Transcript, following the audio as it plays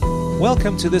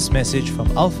Welcome to this message from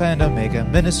Alpha and Omega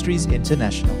Ministries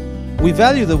International. We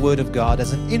value the Word of God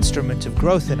as an instrument of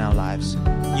growth in our lives,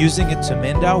 using it to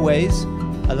mend our ways,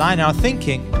 align our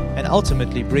thinking, and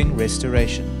ultimately bring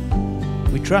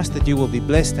restoration. We trust that you will be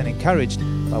blessed and encouraged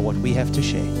by what we have to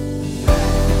share.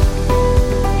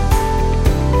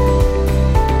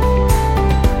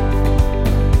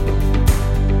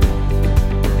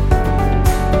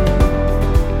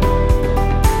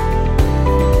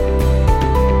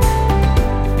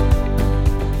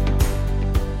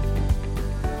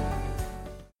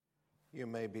 You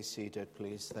may be seated,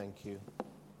 please. Thank you.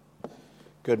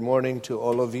 Good morning to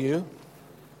all of you.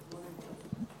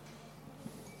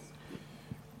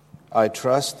 I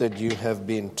trust that you have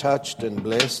been touched and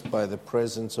blessed by the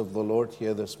presence of the Lord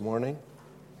here this morning.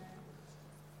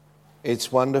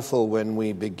 It's wonderful when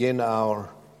we begin our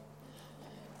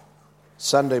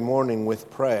Sunday morning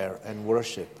with prayer and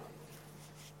worship.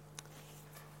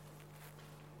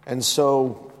 And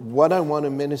so what I want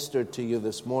to minister to you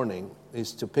this morning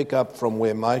is to pick up from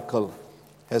where Michael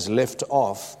has left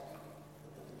off,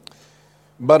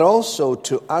 but also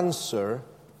to answer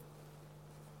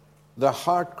the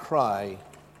heart cry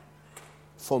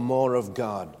for more of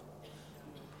God.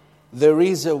 There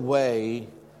is a way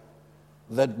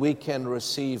that we can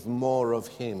receive more of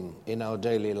Him in our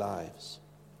daily lives.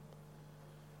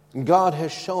 God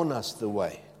has shown us the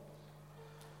way.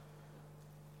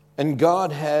 And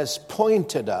God has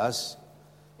pointed us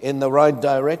in the right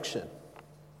direction.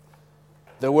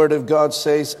 The Word of God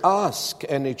says, "Ask,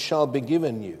 and it shall be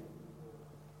given you.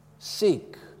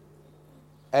 Seek,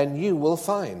 and you will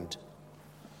find.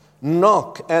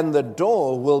 Knock, and the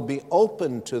door will be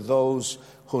open to those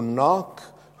who knock,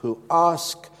 who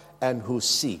ask, and who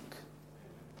seek."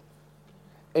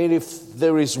 And if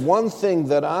there is one thing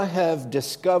that I have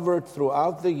discovered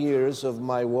throughout the years of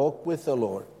my walk with the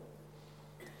Lord,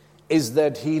 is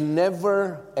that He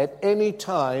never, at any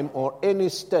time or any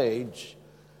stage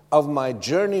of my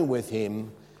journey with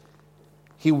Him,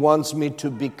 He wants me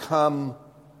to become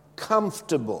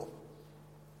comfortable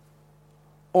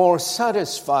or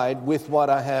satisfied with what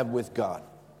I have with God.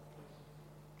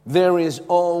 There is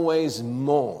always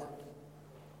more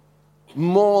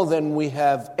than we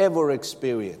have ever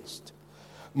experienced,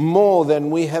 more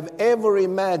than we have ever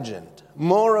imagined,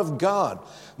 more of God,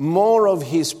 more of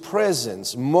His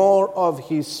presence, more of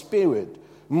His Spirit,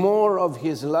 more of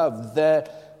His love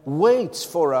that waits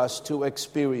for us to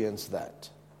experience that.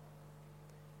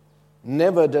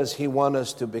 Never does He want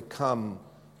us to become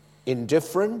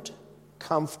indifferent,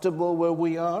 comfortable where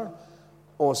we are,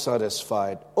 or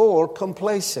satisfied, or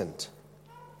complacent.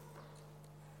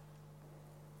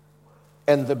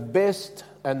 And the best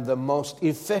and the most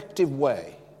effective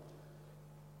way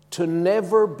to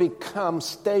never become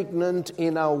stagnant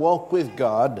in our walk with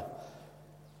God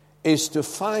is to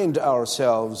find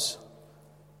ourselves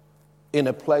in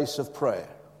a place of prayer.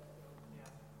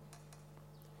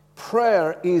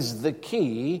 Prayer is the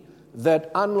key that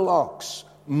unlocks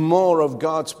more of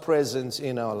God's presence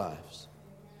in our lives.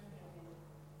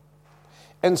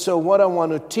 And so what I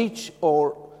want to teach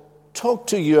or talk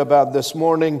to you about this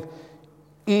morning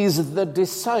is the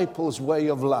disciples' way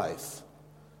of life,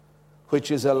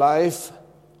 which is a life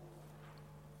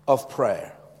of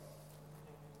prayer.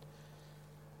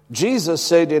 Jesus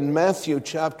said in Matthew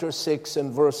chapter 6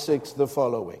 and verse 6 the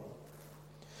following,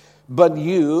 "But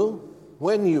you,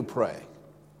 when you pray,"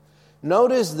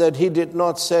 notice that He did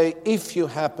not say if you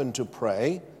happen to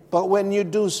pray, but when you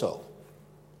do so.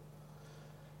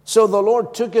 So the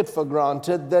Lord took it for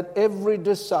granted that every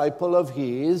disciple of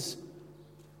His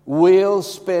will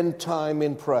spend time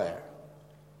in prayer.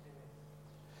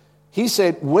 He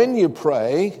said, when you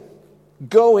pray,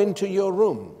 go into your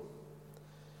room.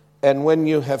 And when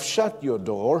you have shut your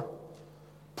door,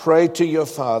 pray to your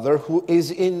Father who is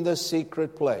in the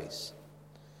secret place.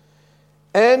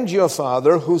 And your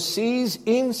Father who sees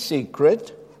in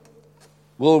secret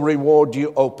will reward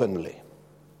you openly.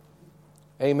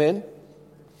 Amen?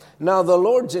 Now the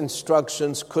Lord's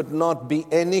instructions could not be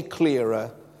any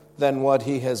clearer than what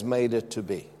He has made it to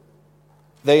be.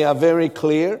 They are very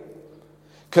clear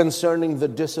concerning the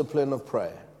discipline of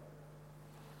prayer.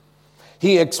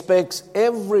 He expects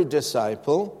every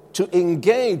disciple to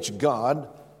engage God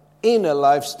in a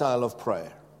lifestyle of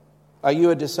prayer. Are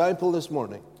you a disciple this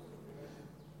morning?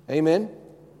 Amen?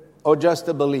 Or just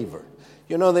a believer?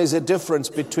 You know, there's a difference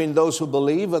between those who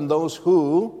believe and those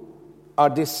who are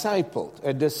discipled.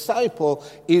 A disciple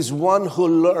is one who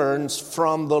learns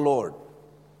from the Lord.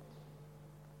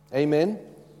 Amen?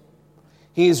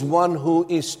 He is one who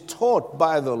is taught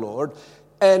by the Lord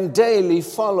and daily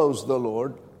follows the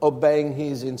Lord, obeying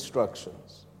His instructions.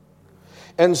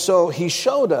 And so he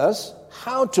showed us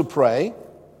how to pray,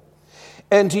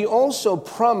 and he also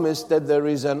promised that there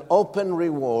is an open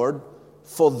reward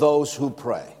for those who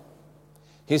pray.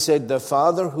 He said, the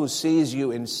Father who sees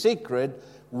you in secret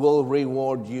will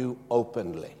reward you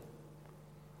openly.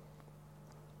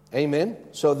 Amen?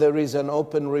 So there is an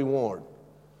open reward.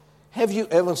 Have you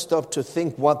ever stopped to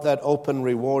think what that open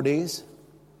reward is?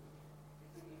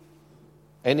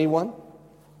 Anyone?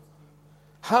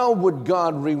 How would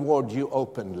God reward you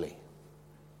openly?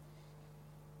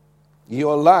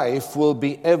 Your life will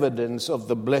be evidence of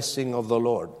the blessing of the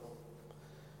Lord.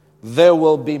 There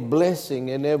will be blessing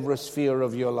in every sphere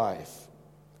of your life.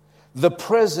 The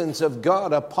presence of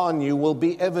God upon you will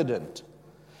be evident.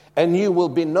 And you will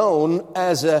be known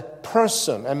as a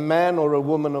person, a man or a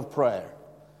woman of prayer.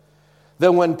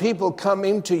 That when people come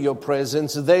into your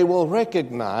presence, they will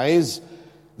recognize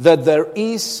that there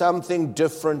is something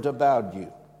different about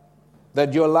you.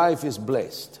 That your life is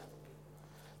blessed.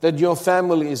 That your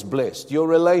family is blessed. Your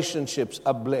relationships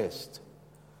are blessed.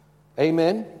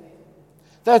 Amen?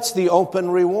 That's the open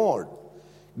reward.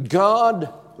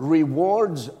 God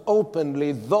rewards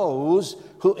openly those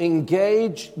who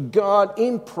engage God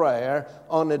in prayer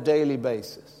on a daily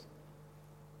basis.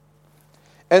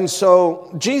 And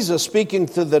so Jesus, speaking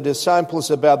to the disciples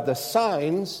about the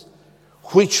signs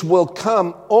which will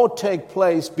come or take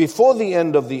place before the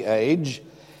end of the age,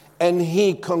 and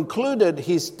he concluded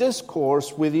his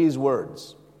discourse with these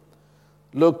words.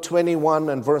 Luke 21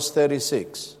 and verse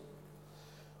 36.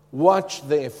 Watch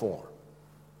therefore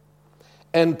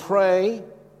and pray.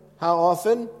 How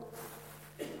often?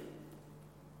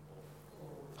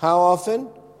 How often?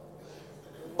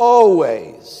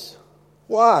 Always.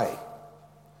 Why?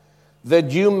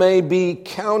 That you may be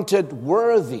counted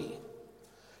worthy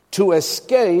to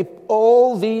escape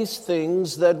all these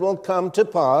things that will come to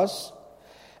pass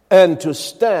and to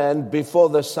stand before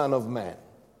the Son of Man.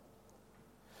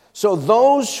 So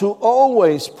those who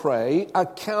always pray are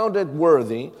counted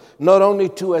worthy not only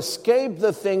to escape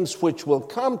the things which will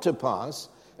come to pass,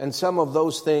 and some of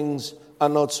those things are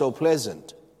not so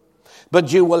pleasant,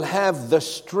 but you will have the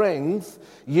strength,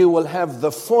 you will have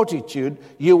the fortitude,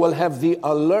 you will have the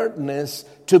alertness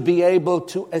to be able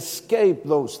to escape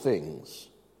those things,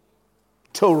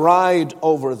 to ride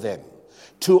over them,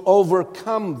 to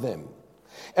overcome them.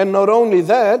 And not only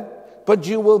that, but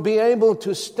you will be able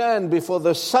to stand before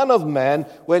the Son of Man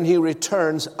when he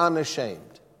returns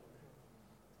unashamed.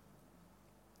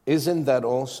 Isn't that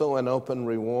also an open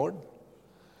reward?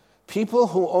 People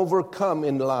who overcome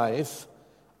in life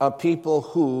are people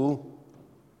who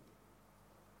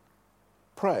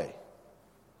pray.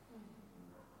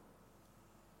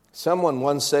 Someone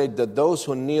once said that those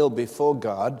who kneel before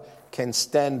God can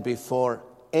stand before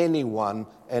anyone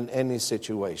and any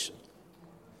situation.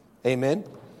 Amen?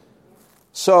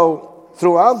 So,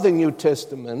 throughout the New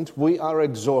Testament, we are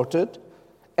exhorted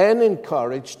and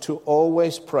encouraged to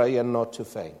always pray and not to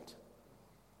faint.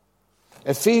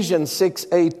 Ephesians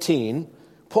 6:18,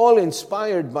 Paul,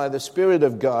 inspired by the Spirit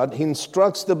of God, he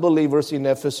instructs the believers in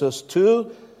Ephesus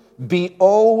to be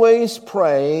always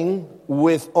praying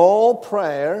with all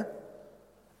prayer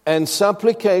and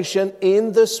supplication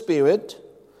in the Spirit,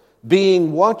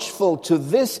 being watchful to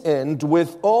this end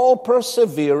with all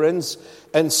perseverance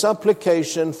and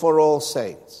supplication for all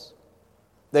saints.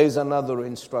 There's another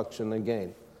instruction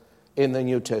again in the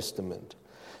New Testament.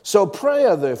 So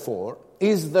prayer, therefore,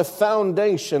 is the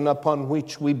foundation upon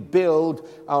which we build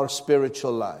our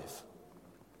spiritual life.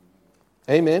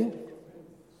 Amen?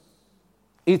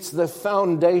 It's the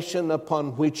foundation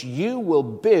upon which you will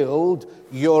build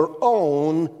your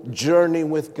own journey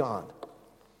with God.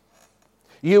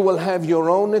 You will have your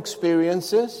own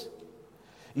experiences.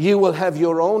 You will have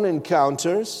your own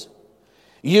encounters.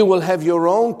 You will have your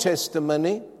own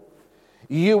testimony.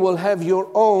 You will have your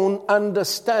own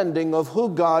understanding of who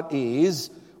God is,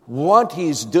 what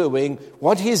He's doing,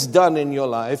 what He's done in your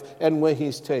life, and where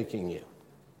He's taking you.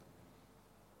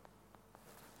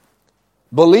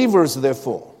 Believers,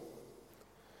 therefore,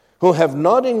 who have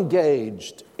not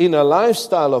engaged in a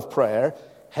lifestyle of prayer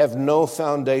have no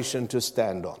foundation to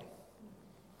stand on.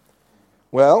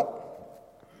 Well,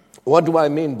 what do I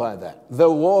mean by that? The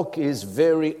walk is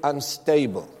very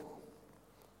unstable.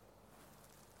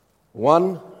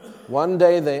 One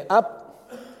day they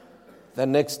up, the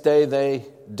next day they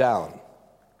down.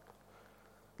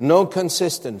 No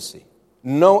consistency,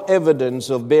 no evidence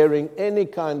of bearing any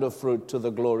kind of fruit to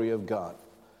the glory of God.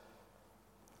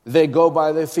 They go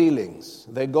by their feelings,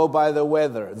 they go by the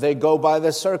weather, they go by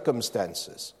the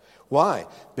circumstances. Why?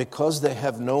 Because they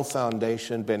have no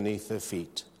foundation beneath their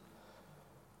feet.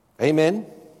 Amen?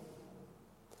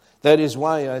 That is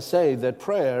why I say that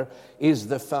prayer is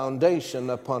the foundation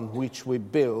upon which we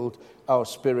build our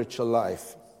spiritual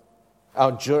life,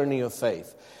 our journey of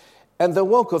faith. And the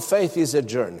walk of faith is a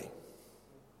journey.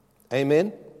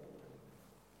 Amen?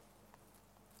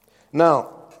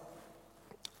 Now,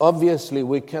 obviously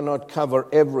we cannot cover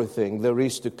everything there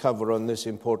is to cover on this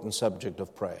important subject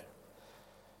of prayer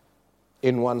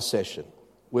in one session.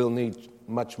 We'll need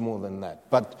much more than that.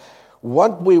 But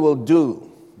what we will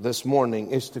do this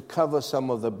morning is to cover some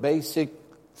of the basic,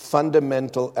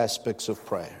 fundamental aspects of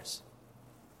prayers.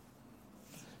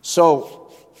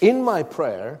 So, in my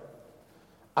prayer,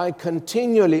 I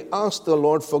continually ask the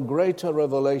Lord for greater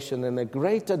revelation and a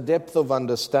greater depth of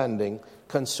understanding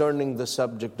concerning the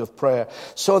subject of prayer,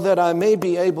 so that I may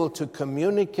be able to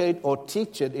communicate or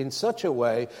teach it in such a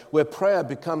way where prayer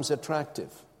becomes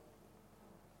attractive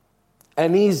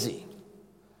and easy,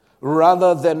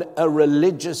 rather than a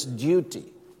religious duty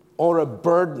or a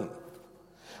burden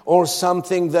or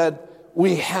something that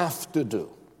we have to do.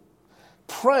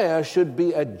 Prayer should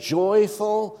be a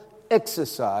joyful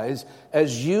exercise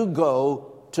as you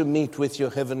go to meet with your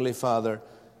Heavenly Father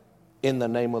in the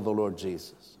name of the Lord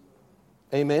Jesus.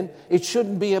 Amen? It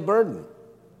shouldn't be a burden.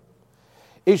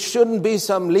 It shouldn't be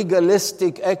some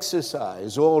legalistic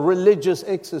exercise or religious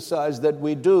exercise that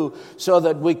we do so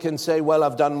that we can say, well,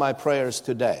 I've done my prayers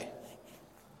today.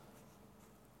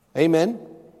 Amen?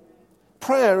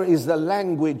 Prayer is the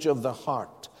language of the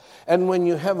heart. And when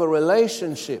you have a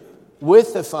relationship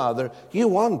with the Father, you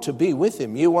want to be with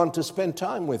Him. You want to spend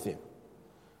time with Him.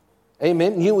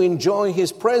 Amen. You enjoy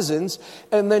His presence,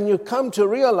 and then you come to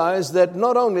realize that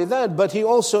not only that, but He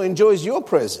also enjoys your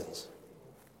presence.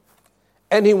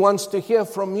 And He wants to hear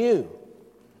from you.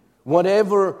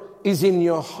 Whatever is in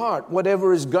your heart,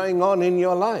 whatever is going on in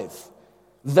your life.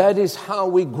 That is how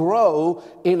we grow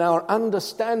in our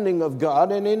understanding of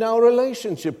God and in our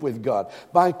relationship with God,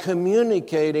 by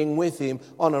communicating with Him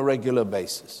on a regular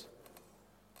basis.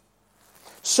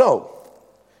 So,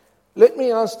 let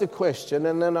me ask the question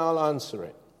and then I'll answer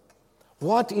it.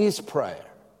 What is prayer?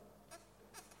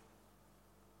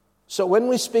 So when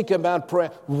we speak about prayer,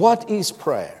 what is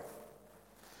prayer?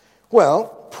 Well,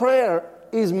 prayer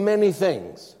is many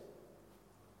things.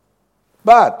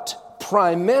 But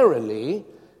primarily,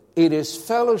 it is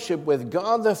fellowship with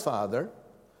God the Father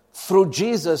through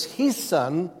Jesus, His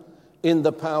Son, in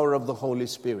the power of the Holy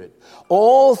Spirit.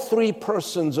 All three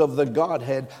persons of the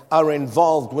Godhead are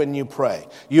involved when you pray.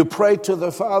 You pray to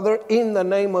the Father in the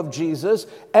name of Jesus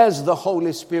as the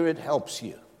Holy Spirit helps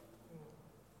you.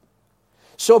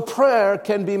 So prayer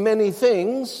can be many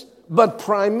things, but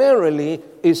primarily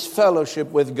is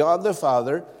fellowship with God the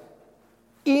Father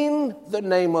in the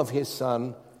name of His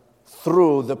Son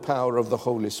through the power of the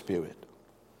Holy Spirit.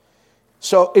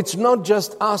 So it's not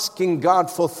just asking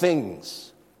God for things.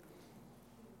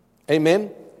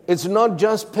 Amen? It's not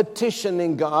just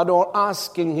petitioning God or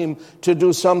asking Him to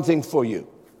do something for you.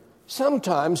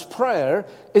 Sometimes prayer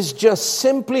is just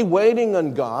simply waiting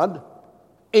on God,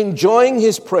 enjoying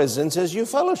His presence as you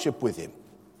fellowship with Him.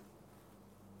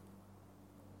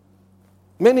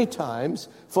 Many times,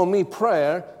 for me,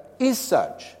 prayer is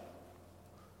such.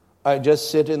 I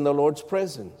just sit in the Lord's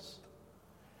presence.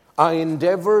 I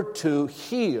endeavor to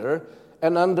hear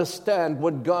and understand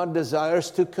what God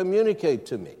desires to communicate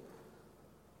to me.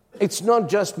 It's not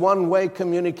just one-way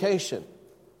communication.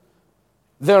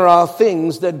 There are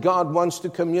things that God wants to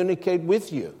communicate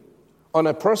with you on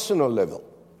a personal level.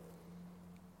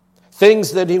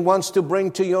 Things that He wants to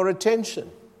bring to your attention.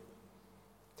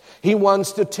 He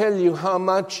wants to tell you how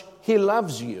much He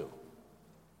loves you.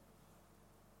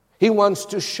 He wants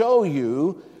to show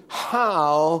you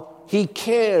how He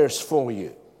cares for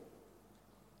you.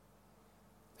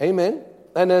 Amen?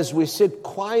 And as we sit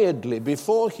quietly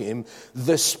before Him,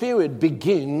 the Spirit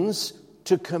begins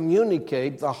to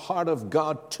communicate the heart of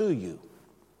God to you.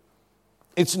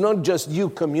 It's not just you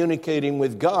communicating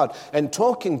with God and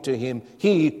talking to Him.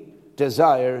 He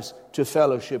desires to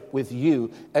fellowship with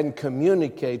you and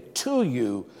communicate to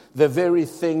you the very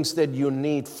things that you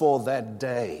need for that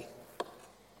day.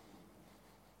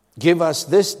 Give us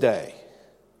this day,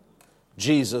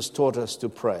 Jesus taught us to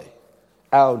pray,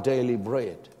 our daily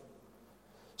bread.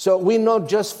 So we're not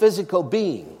just physical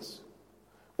beings.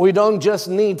 We don't just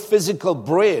need physical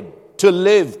bread to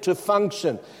live, to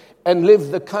function, and live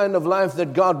the kind of life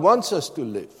that God wants us to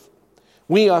live.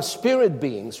 We are spirit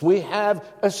beings. We have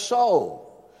a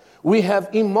soul. We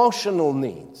have emotional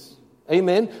needs.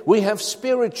 Amen? We have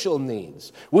spiritual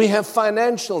needs. We have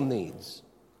financial needs.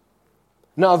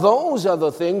 Now, those are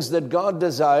the things that God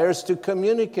desires to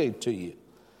communicate to you.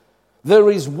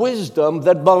 There is wisdom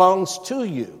that belongs to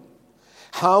you.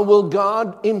 How will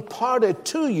God impart it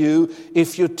to you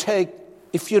if you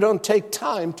don't take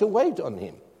time to wait on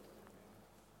Him?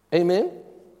 Amen?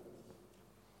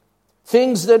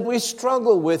 Things that we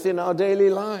struggle with in our daily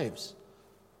lives.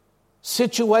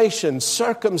 Situations,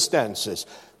 circumstances,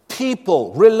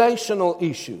 people, relational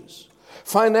issues,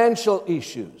 financial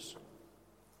issues,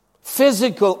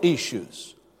 physical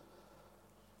issues.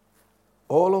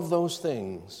 All of those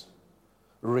things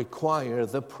require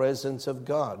the presence of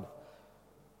God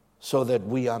so that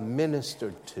we are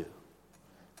ministered to,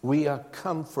 we are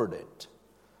comforted,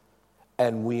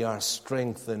 and we are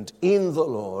strengthened in the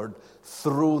Lord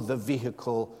through the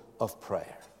vehicle of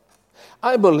prayer.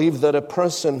 I believe that a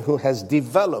person who has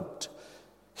developed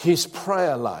his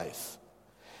prayer life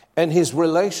and his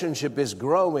relationship is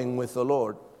growing with the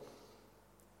Lord,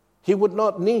 he would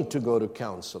not need to go to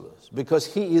counselors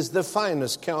because he is the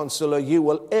finest counselor you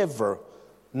will ever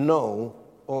know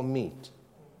or meet.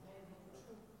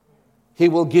 He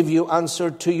will give you answer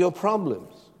to your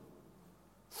problems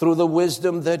through the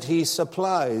wisdom that He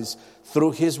supplies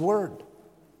through His Word.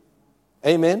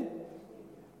 Amen?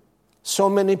 So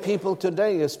many people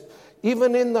today,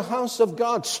 even in the house of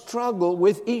God, struggle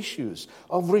with issues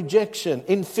of rejection,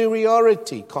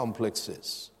 inferiority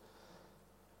complexes,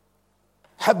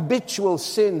 habitual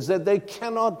sins that they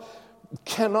cannot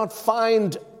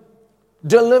find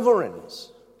deliverance.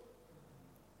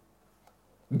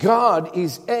 God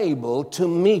is able to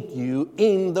meet you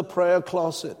in the prayer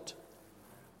closet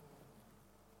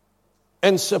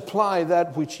and supply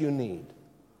that which you need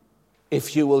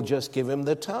if you will just give Him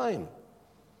the time.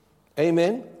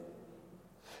 Amen?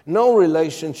 No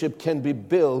relationship can be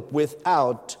built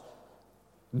without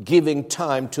giving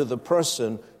time to the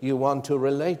person you want to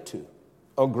relate to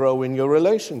or grow in your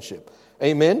relationship.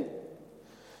 Amen?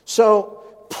 So,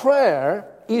 prayer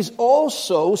is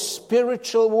also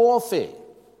spiritual warfare.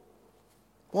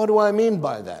 What do I mean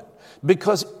by that?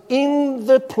 Because in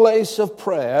the place of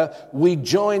prayer, we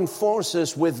join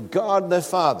forces with God the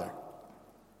Father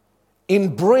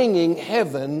in bringing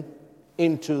heaven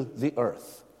into the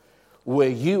earth where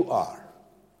you are.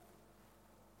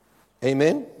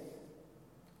 Amen?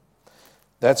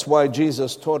 That's why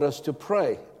Jesus taught us to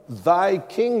pray, Thy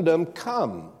kingdom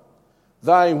come,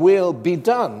 Thy will be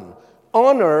done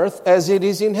on earth as it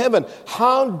is in heaven.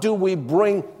 How do we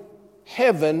bring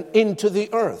heaven into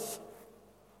the earth?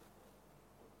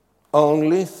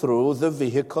 Only through the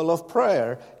vehicle of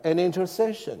prayer and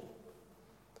intercession.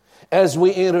 As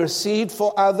we intercede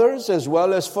for others as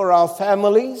well as for our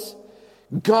families,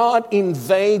 God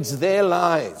invades their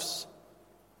lives.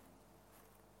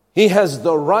 He has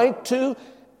the right to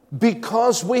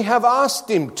because we have asked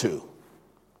Him to.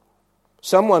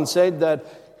 Someone said that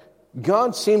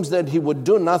God seems that He would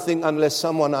do nothing unless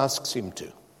someone asks Him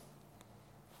to.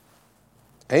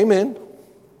 Amen.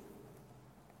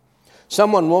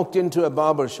 Someone walked into a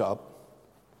barber shop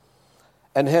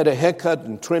and had a haircut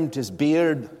and trimmed his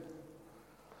beard.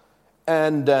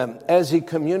 And as he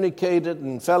communicated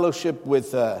and fellowshiped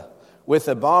with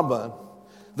a barber,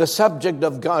 the subject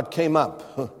of God came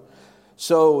up.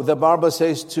 So the barber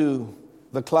says to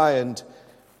the client,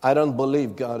 I don't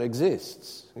believe God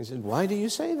exists. He said, why do you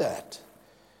say that?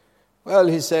 Well,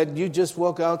 he said, you just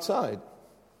walk outside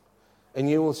and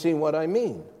you will see what I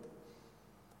mean.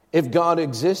 If God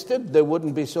existed, there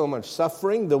wouldn't be so much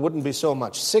suffering, there wouldn't be so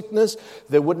much sickness,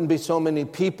 there wouldn't be so many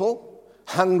people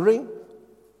hungry,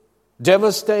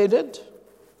 devastated.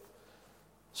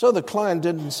 So the client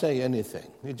didn't say anything.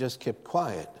 He just kept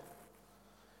quiet.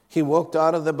 He walked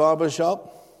out of the barber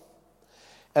shop,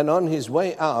 and on his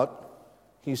way out,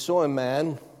 he saw a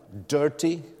man,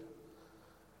 dirty,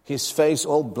 his face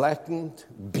all blackened,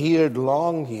 beard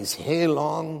long, his hair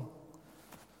long.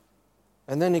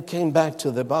 And then he came back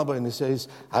to the barber and he says,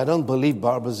 I don't believe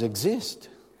barbers exist.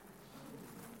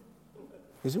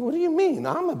 He said, what do you mean?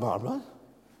 I'm a barber.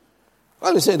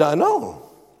 Well, he said, I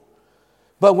know.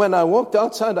 But when I walked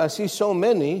outside, I see so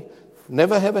many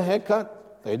never have a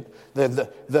haircut.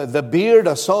 The beard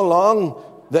are so long,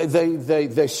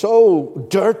 they're so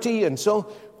dirty and so...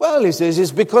 Well, he says,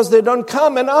 it's because they don't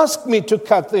come and ask me to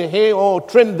cut their hair or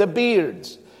trim the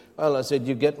beards. Well, I said,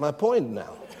 you get my point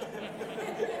now.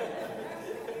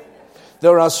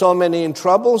 There are so many in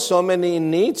trouble, so many in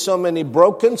need, so many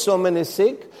broken, so many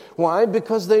sick. Why?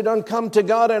 Because they don't come to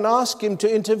God and ask Him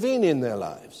to intervene in their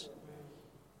lives.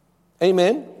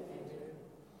 Amen?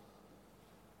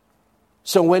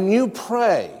 So when you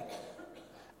pray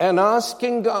and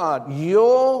asking God,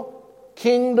 your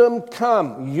kingdom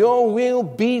come, your will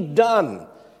be done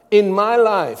in my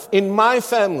life, in my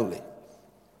family,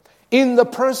 in the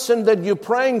person that you're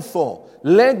praying for.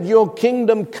 Let your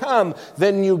kingdom come.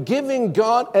 Then you're giving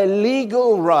God a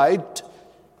legal right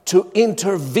to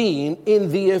intervene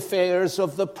in the affairs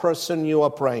of the person you are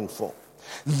praying for.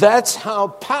 That's how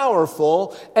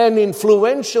powerful and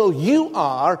influential you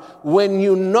are when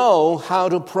you know how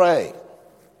to pray.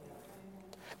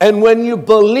 And when you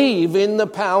believe in the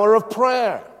power of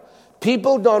prayer.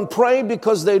 People don't pray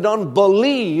because they don't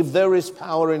believe there is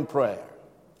power in prayer.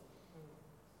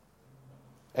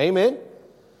 Amen?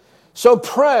 So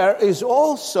prayer is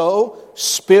also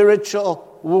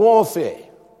spiritual warfare.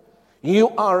 You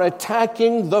are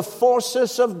attacking the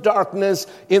forces of darkness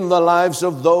in the lives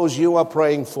of those you are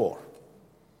praying for.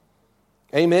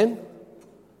 Amen?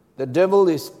 The devil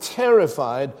is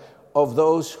terrified of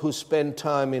those who spend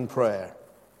time in prayer.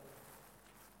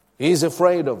 He's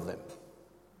afraid of them.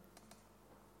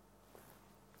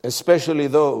 Especially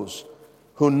those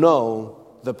who know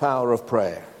the power of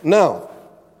prayer. Now,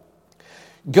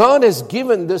 God has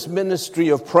given this ministry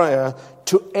of prayer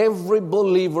to every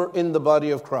believer in the body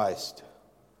of Christ.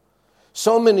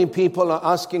 So many people are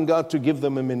asking God to give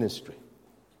them a ministry.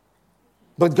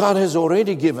 But God has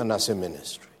already given us a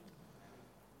ministry.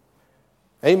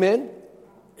 Amen?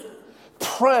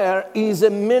 Prayer is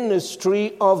a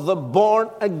ministry of the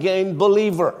born-again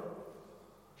believer.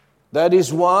 That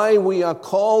is why we are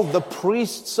called the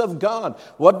priests of God.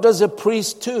 What does a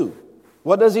priest do?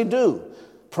 What does he do?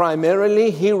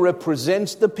 Primarily, he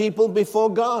represents the people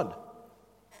before God.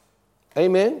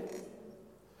 Amen?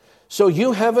 So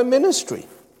you have a ministry.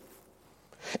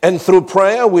 And through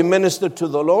prayer, we minister to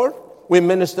the Lord. We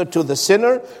minister to the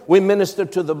sinner. We minister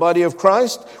to the body of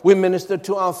Christ. We minister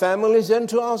to our families and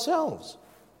to ourselves.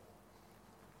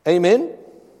 Amen?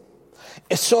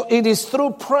 So it is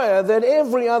through prayer that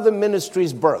every other ministry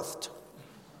is birthed.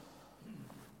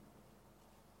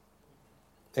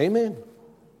 Amen.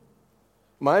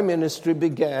 My ministry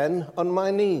began on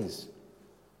my knees.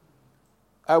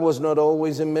 I was not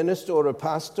always a minister or a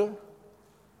pastor.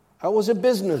 I was a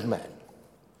businessman,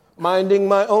 minding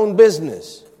my own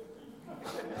business.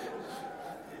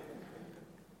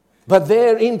 But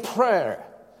there in prayer,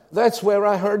 that's where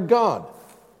I heard God.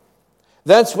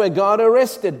 That's where God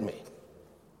arrested me.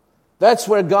 That's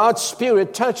where God's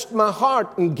Spirit touched my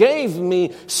heart and gave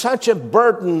me such a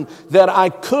burden that I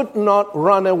could not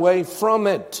run away from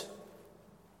it.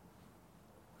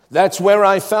 That's where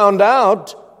I found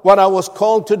out what I was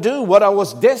called to do, what I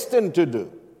was destined to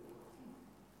do.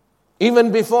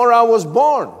 Even before I was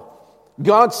born,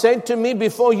 God said to me,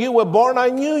 before you were born, I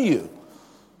knew you.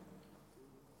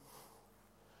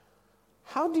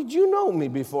 How did you know me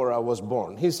before I was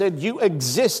born? He said, you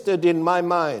existed in my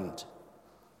mind.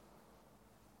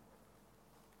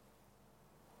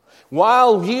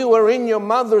 While you were in your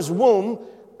mother's womb,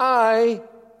 I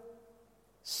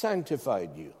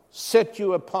sanctified you, set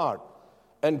you apart,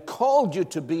 and called you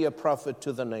to be a prophet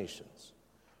to the nations.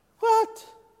 What?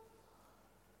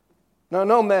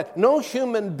 No, man, no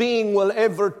human being will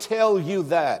ever tell you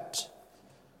that.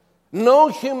 No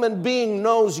human being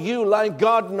knows you like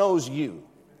God knows you.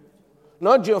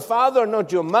 Not your father,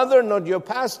 not your mother, not your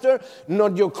pastor,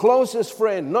 not your closest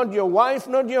friend, not your wife,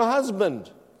 not your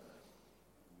husband.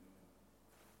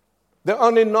 The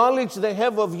only knowledge they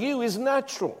have of you is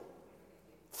natural,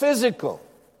 physical.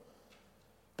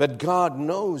 But God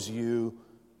knows you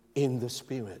in the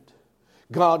Spirit.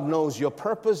 God knows your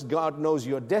purpose. God knows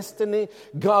your destiny.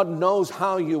 God knows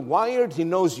how you're wired. He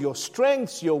knows your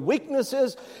strengths, your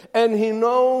weaknesses, and He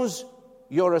knows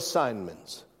your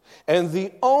assignments. And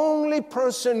the only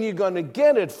person you're going to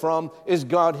get it from is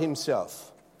God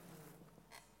Himself.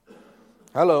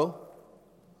 Hello?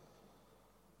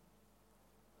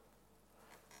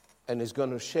 And He's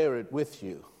going to share it with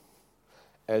you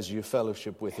as you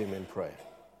fellowship with Him in prayer.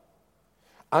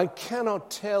 I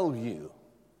cannot tell you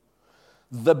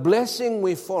the blessing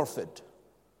we forfeit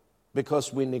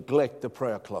because we neglect the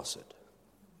prayer closet.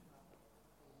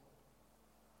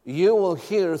 You will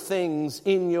hear things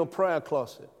in your prayer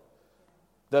closet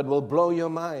that will blow your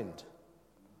mind,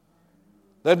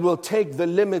 that will take the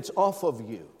limits off of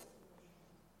you.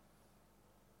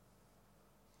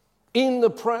 In the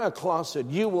prayer closet,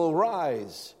 you will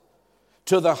rise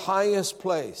to the highest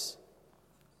place,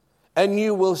 and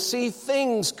you will see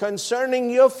things concerning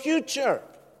your future.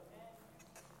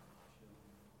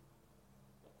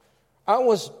 I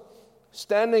was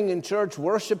standing in church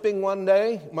worshiping one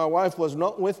day. My wife was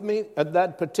not with me at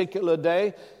that particular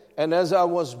day. And as I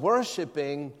was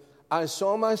worshiping, I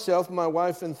saw myself, my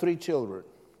wife, and 3 children.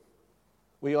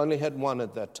 We only had 1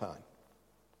 at that time.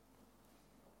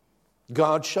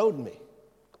 God showed me.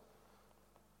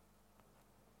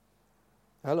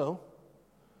 Hello?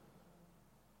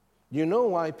 You know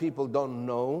why people don't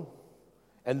know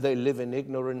and they live in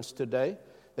ignorance today?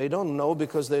 They don't know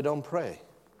because they don't pray.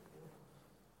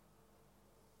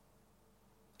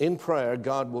 In prayer,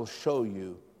 God will show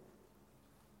you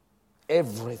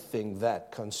everything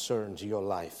that concerns your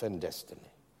life and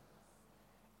destiny.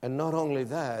 And not only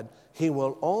that, He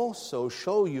will also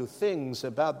show you things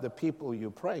about the people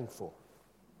you're praying for.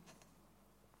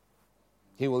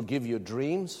 He will give you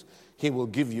dreams. He will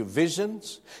give you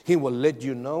visions. He will let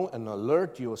you know and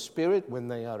alert your spirit when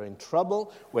they are in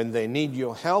trouble, when they need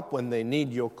your help, when they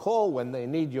need your call, when they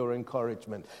need your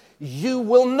encouragement. You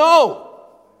will know.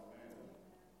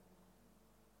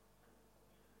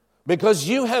 Because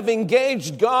you have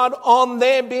engaged God on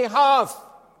their behalf.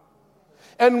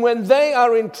 And when they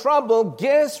are in trouble,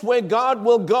 guess where God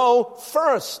will go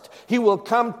first? He will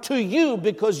come to you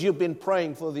because you've been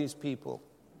praying for these people.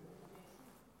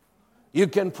 You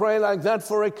can pray like that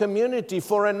for a community,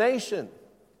 for a nation.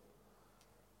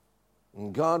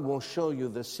 And God will show you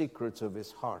the secrets of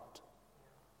His heart.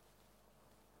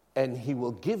 And He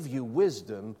will give you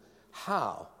wisdom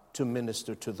how to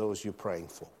minister to those you're praying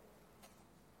for.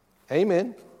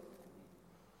 Amen.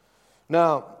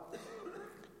 Now,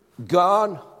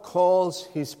 God calls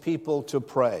His people to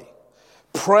pray.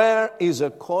 Prayer is a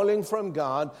calling from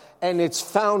God, and it's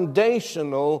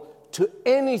foundational to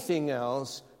anything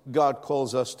else God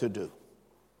calls us to do.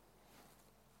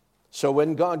 So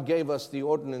when God gave us the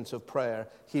ordinance of prayer,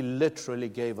 He literally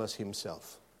gave us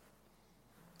Himself.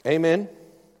 Amen.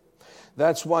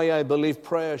 That's why I believe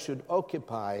prayer should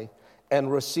occupy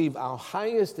and receive our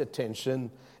highest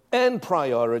attention and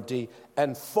priority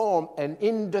and form an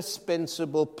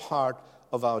indispensable part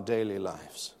of our daily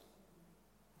lives.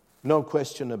 No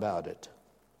question about it.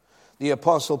 The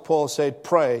Apostle Paul said,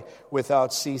 pray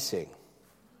without ceasing.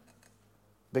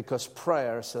 Because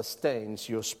prayer sustains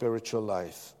your spiritual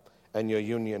life and your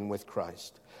union with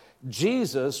Christ.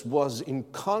 Jesus was in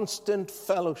constant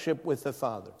fellowship with the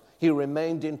Father. He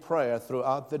remained in prayer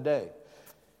throughout the day.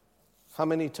 How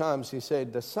many times He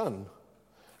said, the Son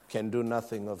can do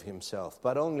nothing of Himself,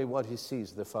 but only what He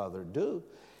sees the Father do.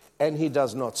 And He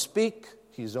does not speak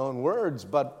His own words,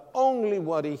 but only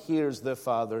what He hears the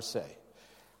Father say.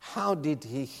 How did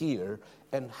He hear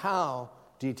and how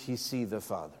did He see the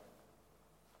Father?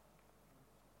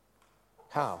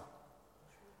 How?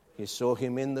 He saw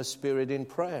Him in the Spirit in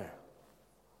prayer.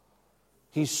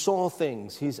 He saw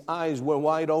things. His eyes were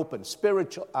wide open,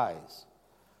 spiritual eyes.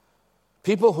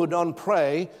 People who don't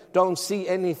pray don't see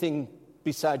anything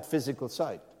beside physical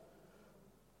sight.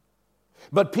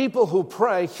 But people who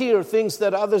pray hear things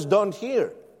that others don't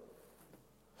hear.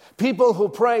 People who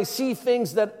pray see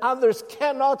things that others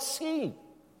cannot see.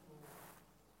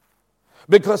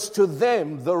 Because to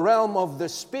them, the realm of the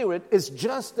Spirit is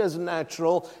just as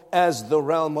natural as the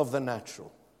realm of the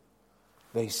natural.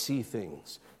 They see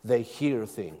things. They hear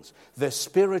things. Their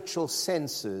spiritual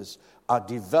senses are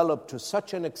developed to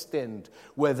such an extent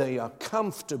where they are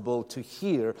comfortable to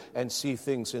hear and see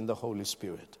things in the Holy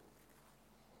Spirit.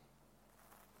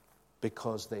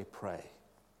 Because they pray.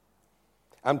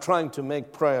 I'm trying to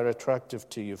make prayer attractive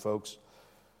to you folks,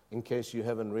 in case you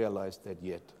haven't realized that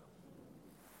yet.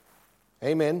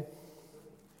 Amen.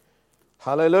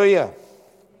 Hallelujah.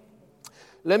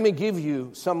 Let me give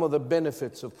you some of the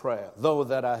benefits of prayer, though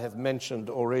that I have mentioned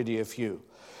already a few.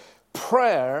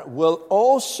 Prayer will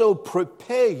also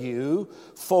prepare you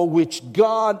for which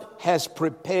God has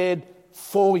prepared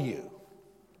for you.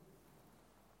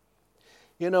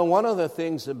 You know, one of the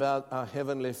things about our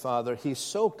Heavenly Father, He's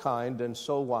so kind and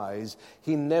so wise,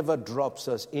 He never drops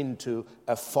us into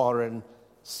a foreign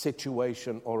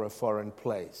situation or a foreign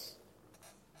place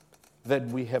that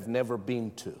we have never been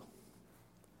to.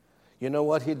 You know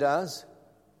what He does?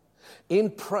 In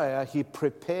prayer, He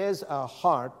prepares our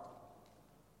heart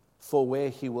for where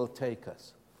He will take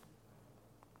us.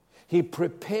 He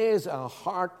prepares our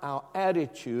heart, our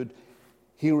attitude.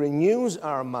 He renews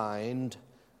our mind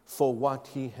for what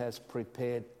He has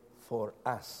prepared for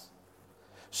us,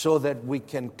 so that we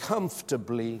can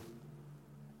comfortably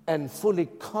and fully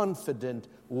confident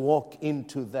walk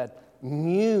into that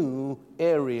new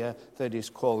area that He's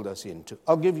called us into.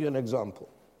 I'll give you an example.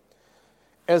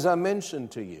 As I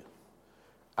mentioned to you,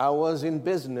 I was in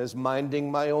business,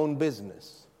 minding my own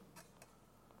business.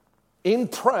 In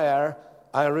prayer,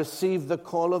 I received the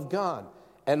call of God.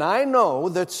 And I know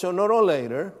that sooner or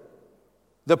later,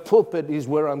 the pulpit is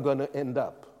where I'm going to end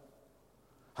up.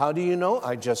 How do you know?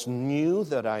 I just knew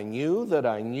that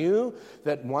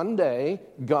one day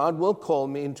God will call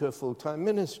me into a full-time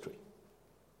ministry.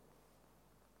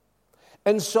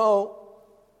 And so,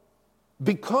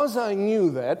 because I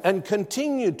knew that and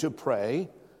continued to pray,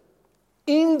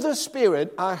 In the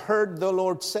Spirit, I heard the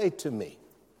Lord say to me,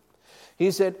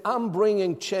 He said, I'm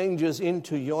bringing changes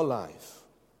into your life.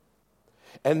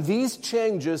 And these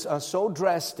changes are so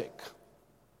drastic.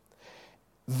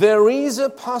 There is a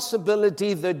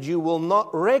possibility that you will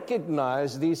not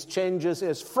recognize these changes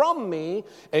as from me,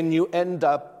 and you end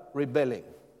up rebelling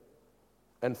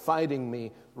and fighting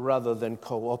me rather than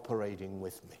cooperating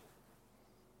with me.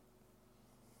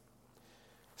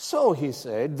 So he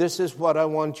said, this is what I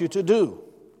want you to do.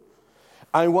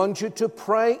 I want you to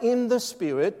pray in the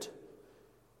Spirit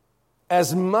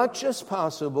as much as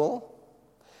possible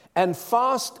and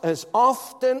fast as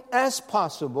often as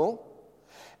possible.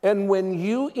 And when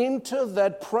you enter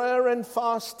that prayer and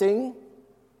fasting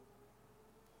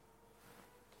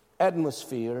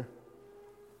atmosphere,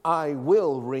 I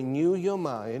will renew your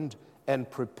mind and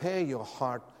prepare your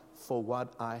heart for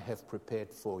what I have prepared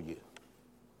for you.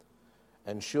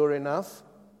 And sure enough,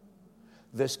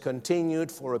 this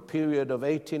continued for a period of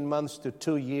 18 months to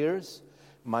 2 years.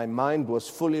 My mind was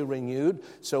fully renewed.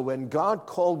 So when God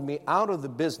called me out of the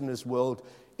business world,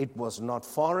 it was not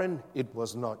foreign, it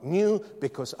was not new,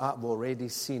 because I've already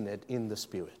seen it in the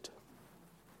Spirit.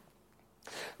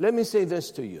 Let me say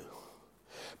this to you.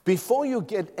 Before you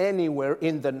get anywhere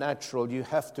in the natural, you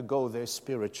have to go there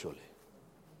spiritually.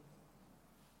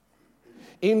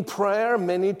 In prayer,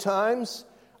 many times,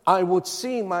 I would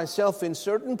see myself in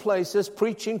certain places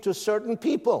preaching to certain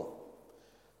people.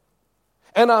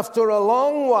 And after a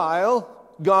long while,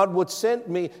 God would send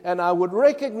me, and I would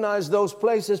recognize those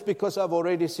places because I've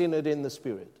already seen it in the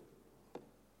Spirit.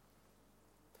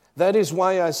 That is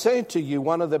why I say to you,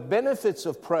 one of the benefits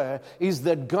of prayer is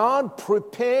that God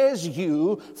prepares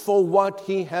you for what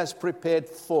He has prepared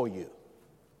for you.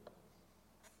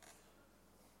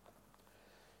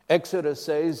 Exodus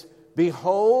says,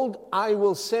 Behold, I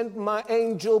will send my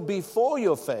angel before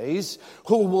your face,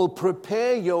 who will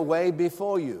prepare your way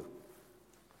before you.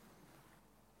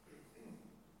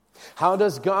 How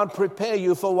does God prepare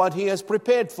you for what He has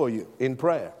prepared for you? In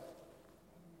prayer.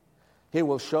 He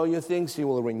will show you things. He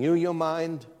will renew your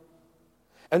mind.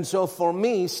 And so for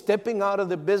me, stepping out of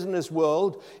the business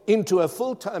world into a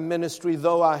full-time ministry,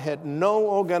 though I had no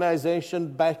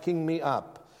organization backing me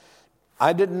up,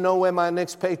 I didn't know where my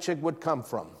next paycheck would come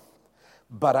from.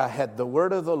 But I had the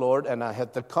word of the Lord, and I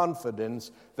had the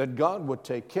confidence that God would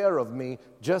take care of me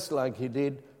just like He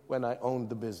did when I owned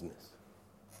the business.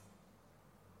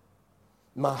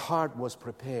 My heart was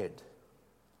prepared.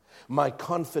 My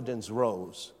confidence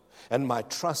rose, and my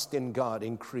trust in God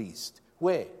increased.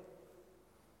 Where?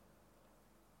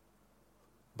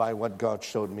 By what God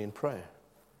showed me in prayer.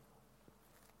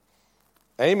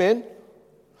 Amen.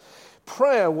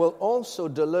 Prayer will also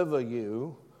deliver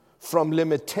you from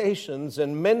limitations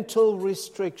and mental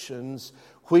restrictions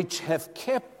which have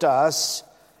kept us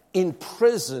in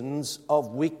prisons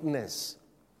of weakness.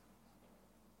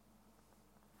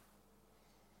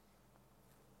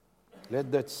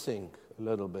 Let that sink a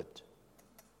little bit.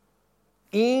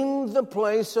 In the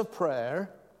place of prayer,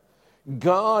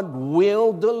 God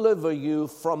will deliver you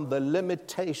from the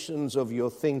limitations of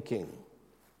your thinking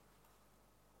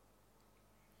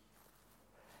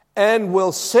and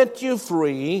will set you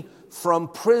free from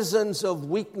prisons of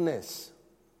weakness,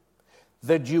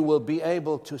 that you will be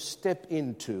able to step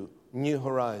into new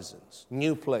horizons,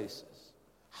 new places,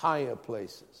 higher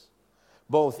places,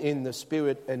 both in the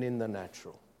spirit and in the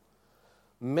natural.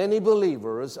 Many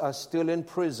believers are still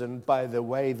imprisoned by the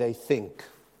way they think.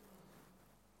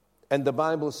 And the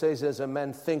Bible says, as a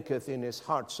man thinketh in his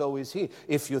heart, so is he.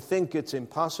 If you think it's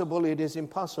impossible, it is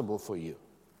impossible for you.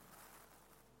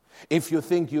 If you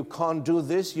think you can't do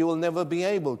this, you will never be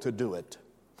able to do it.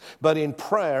 But in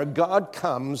prayer, God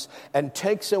comes and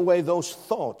takes away those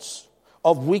thoughts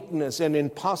of weakness and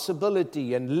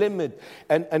impossibility and limit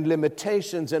and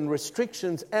limitations and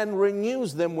restrictions, and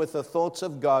renews them with the thoughts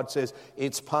of God. Says,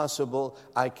 it's possible,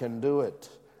 I can do it,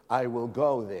 I will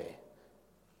go there.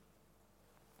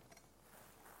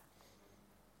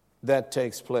 That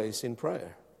takes place in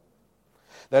prayer.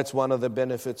 That's one of the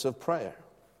benefits of prayer.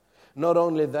 Not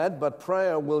only that, but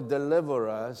prayer will deliver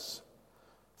us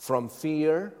from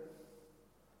fear.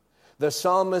 The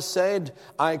psalmist said,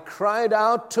 I cried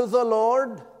out to the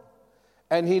Lord,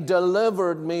 and He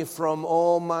delivered me from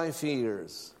all my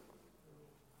fears.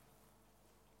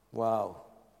 Wow.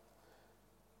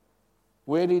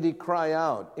 Where did he cry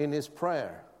out? In his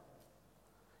prayer.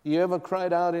 You ever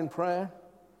cried out in prayer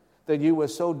that you were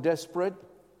so desperate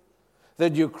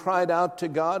that you cried out to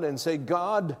God and say,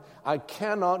 God, I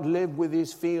cannot live with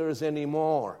these fears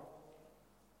anymore?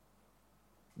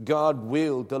 God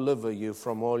will deliver you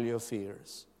from all your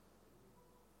fears.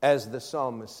 as the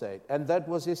psalmist said. And that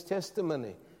was his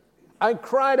testimony. I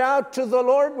cried out to the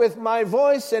Lord with my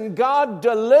voice, and God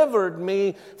delivered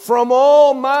me from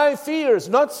all my fears.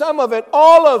 Not some of it,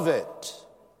 all of it.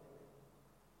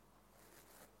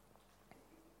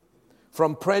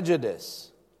 From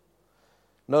prejudice.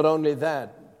 Not only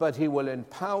that, but He will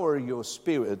empower your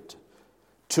spirit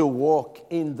to walk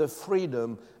in the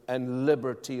freedom and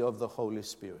liberty of the Holy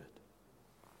Spirit.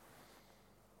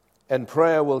 And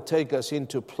prayer will take us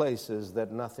into places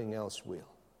that nothing else will.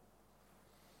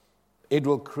 It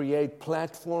will create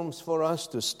platforms for us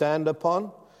to stand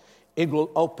upon. It will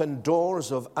open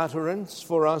doors of utterance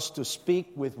for us to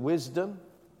speak with wisdom,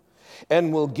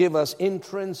 and will give us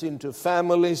entrance into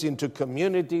families, into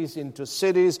communities, into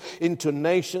cities, into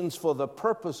nations for the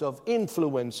purpose of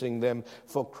influencing them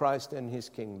for Christ and His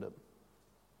kingdom.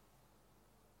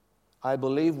 I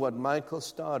believe what Michael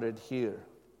started here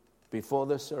before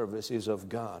the service is of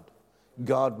God.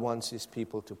 God wants His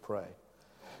people to pray.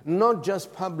 Not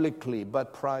just publicly,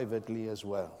 but privately as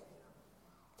well.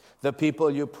 The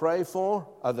people you pray for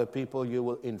are the people you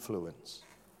will influence.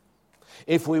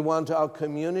 If we want our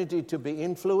community to be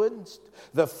influenced,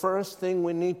 the first thing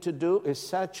we need to do is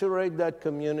saturate that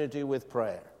community with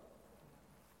prayer.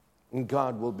 And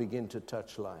God will begin to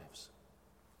touch lives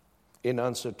in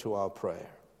answer to our prayer.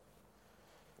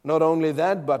 Not only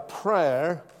that, but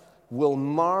prayer will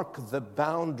mark the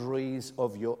boundaries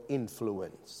of your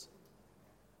influence.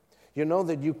 You know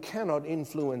that you cannot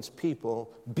influence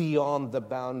people beyond the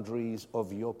boundaries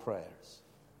of your prayers.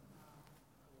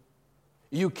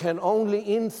 You can only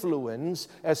influence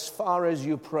as far as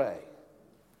you pray.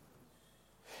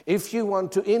 If you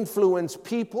want to influence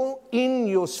people in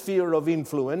your sphere of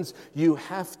influence, you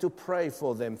have to pray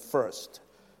for them first.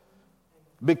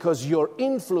 Because your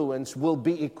influence will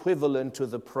be equivalent to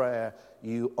the prayer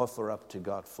you offer up to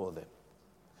God for them.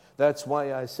 That's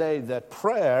why I say that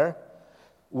prayer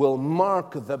will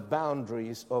mark the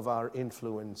boundaries of our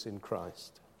influence in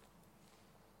Christ.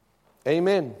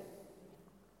 Amen.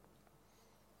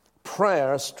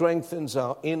 Prayer strengthens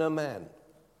our inner man.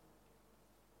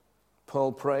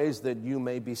 Paul prays that you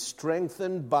may be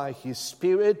strengthened by His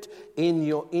Spirit in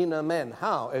your inner man.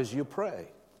 How? As you pray.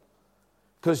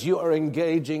 Because you are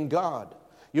engaging God.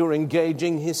 You're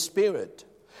engaging His Spirit.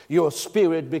 Your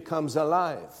spirit becomes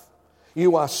alive.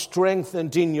 You are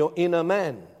strengthened in your inner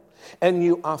man. And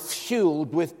you are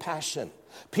fueled with passion.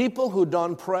 People who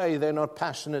don't pray, they're not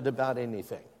passionate about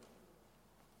anything.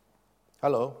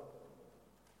 Hello?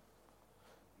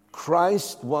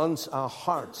 Christ wants our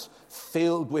hearts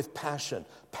filled with passion.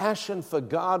 Passion for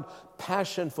God,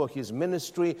 passion for His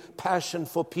ministry, passion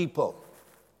for people.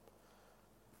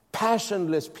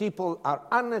 Passionless people are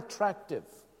unattractive.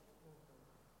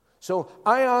 So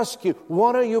I ask you,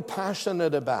 what are you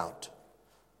passionate about?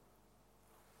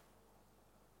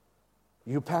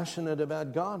 You passionate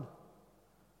about God?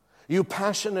 You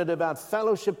passionate about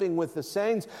fellowshipping with the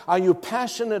saints? Are you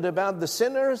passionate about the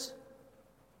sinners?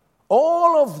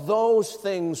 All of those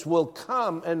things will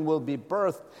come and will be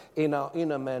birthed in our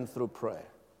inner man through prayer.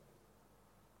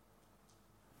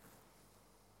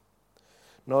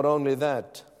 Not only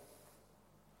that,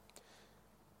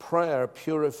 prayer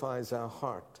purifies our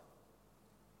heart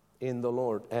in the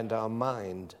Lord and our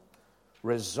mind,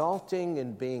 resulting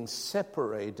in being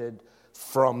separated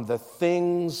from the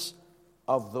things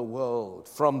of the world,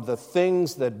 from the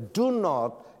things that do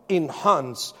not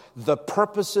enhance the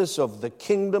purposes of the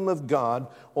kingdom of God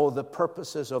or the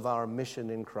purposes of our mission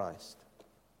in Christ.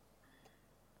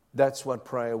 That's what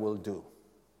prayer will do.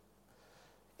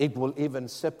 It will even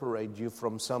separate you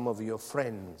from some of your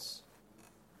friends.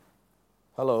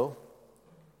 Hello?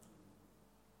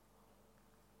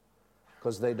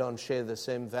 Because they don't share the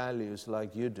same values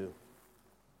like you do.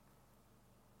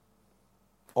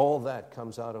 All that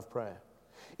comes out of prayer.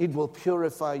 It will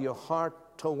purify your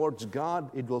heart towards God.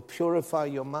 It will purify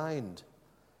your mind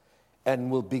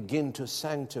and will begin to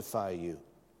sanctify you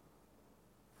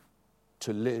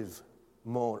to live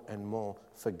more and more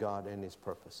for God and His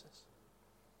purposes.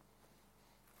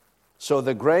 So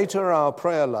the greater our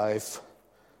prayer life,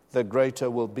 the greater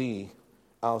will be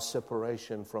our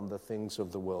separation from the things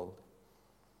of the world.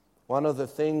 One of the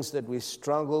things that we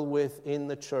struggle with in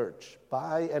the church,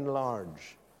 by and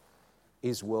large,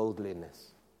 is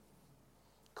worldliness,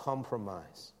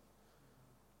 compromise,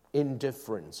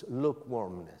 indifference,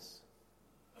 lukewarmness.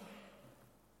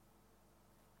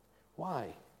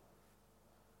 Why?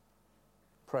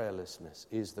 Prayerlessness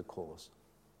is the cause.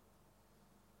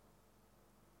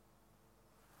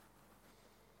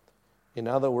 In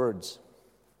other words,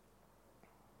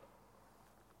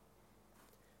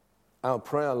 our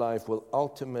prayer life will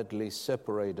ultimately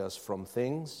separate us from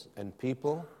things and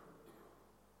people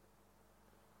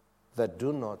that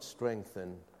do not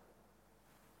strengthen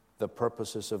the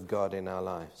purposes of God in our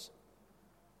lives.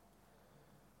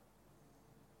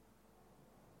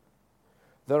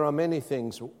 There are many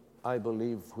things, I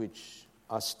believe, which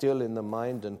are still in the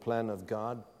mind and plan of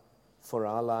God for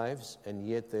our lives, and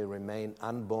yet they remain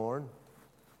unborn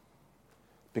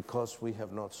because we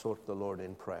have not sought the Lord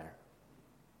in prayer.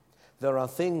 There are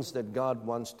things that God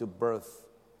wants to birth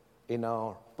in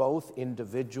our both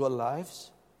individual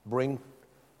lives, bring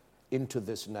into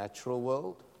this natural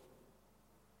world,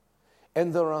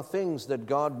 and there are things that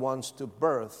God wants to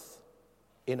birth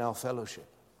in our fellowship.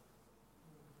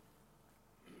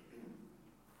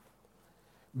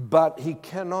 But He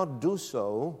cannot do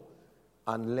so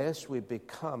unless we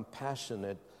become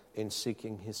passionate in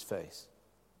seeking His face.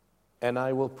 And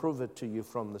I will prove it to you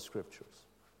from the Scriptures.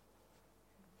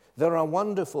 There are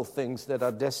wonderful things that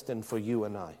are destined for you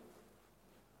and I,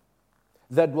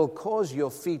 that will cause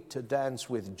your feet to dance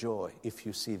with joy if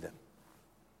you see them.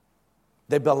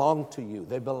 They belong to you.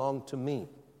 They belong to me.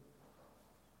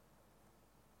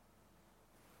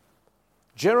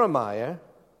 Jeremiah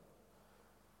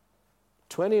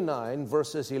 29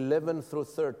 verses 11 through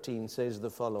 13 says the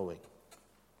following.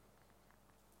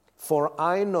 For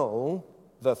I know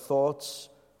the thoughts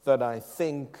that I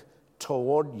think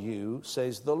toward you,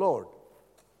 says the Lord.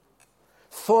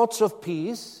 Thoughts of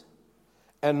peace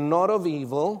and not of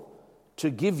evil, to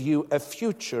give you a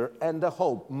future and a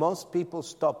hope. Most people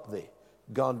stop there.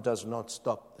 God does not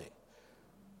stop there.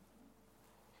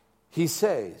 He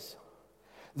says,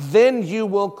 then you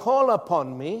will call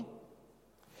upon me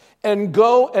and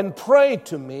go and pray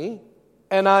to me,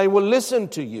 and I will listen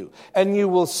to you. And you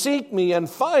will seek me and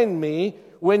find me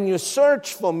when you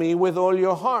search for me with all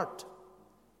your heart.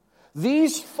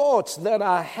 These thoughts that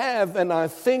I have and I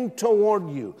think toward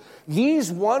you,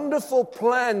 these wonderful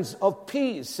plans of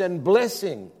peace and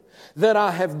blessing that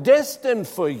I have destined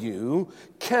for you,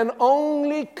 can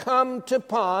only come to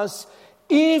pass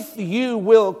if you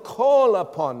will call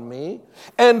upon me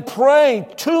and pray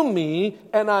to me,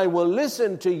 and I will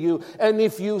listen to you. And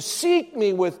if you seek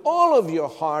me with all of your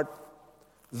heart,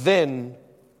 then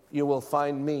you will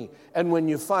find me. And when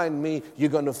you find me, you're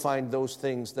going to find those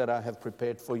things that I have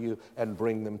prepared for you and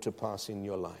bring them to pass in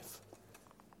your life.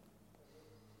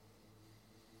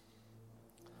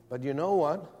 But you know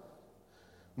what?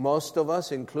 Most of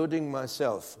us, including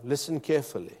myself, listen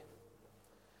carefully,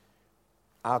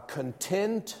 are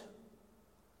content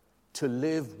to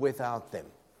live without them.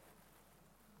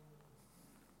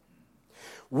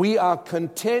 We are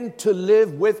content to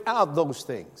live without those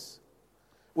things.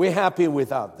 We're happy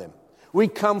without them. We're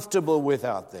comfortable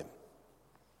without them.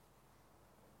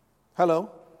 Hello?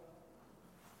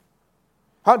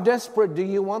 How desperate do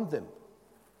you want them?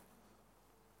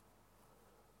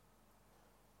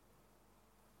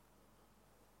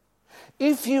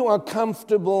 If you are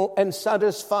comfortable and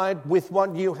satisfied with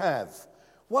what you have,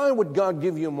 why would God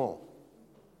give you more?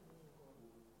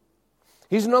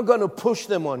 He's not going to push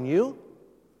them on you.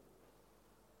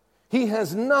 He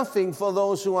has nothing for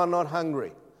those who are not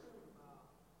hungry.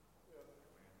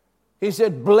 He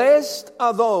said, blessed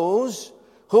are those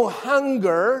who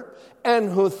hunger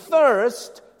and who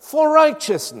thirst for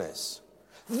righteousness.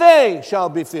 They shall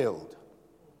be filled.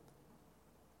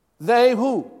 They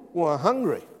who are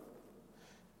hungry.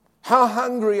 How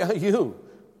hungry are you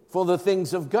for the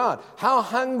things of God? How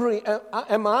hungry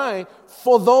am I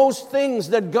for those things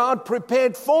that God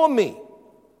prepared for me?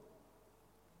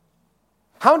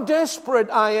 How desperate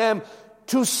I am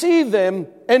to see them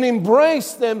and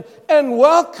embrace them and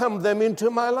welcome them into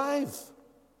my life.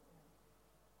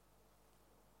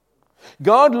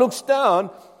 God looks down,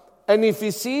 and if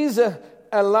He sees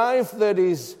a life that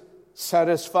is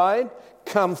satisfied,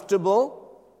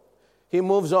 comfortable, He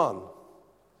moves on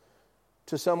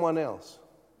to someone else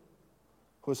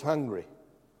who's hungry,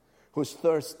 who's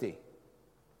thirsty,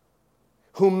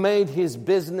 who made his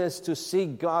business to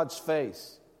seek God's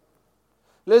face.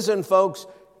 Listen, folks,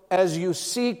 as you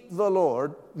seek the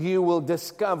Lord, you will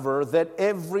discover that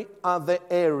every other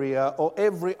area or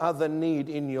every other need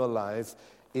in your life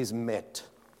is met.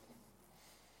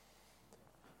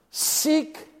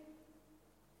 Seek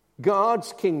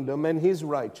God's kingdom and His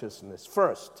righteousness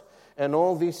first, and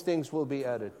all these things will be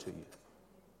added to you.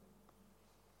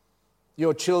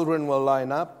 Your children will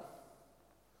line up.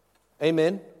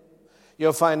 Amen.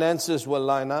 Your finances will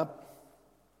line up.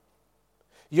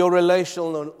 Your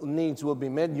relational needs will be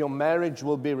met. Your marriage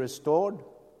will be restored.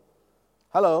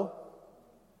 Hello.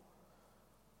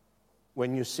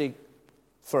 When you seek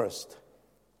first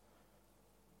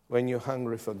when you're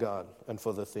hungry for God and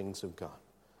for the things of God.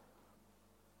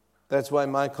 That's why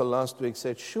Michael last week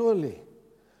said, surely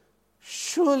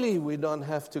we don't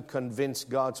have to convince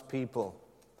God's people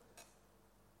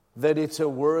that it's a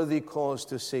worthy cause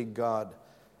to seek God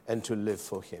and to live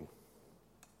for Him.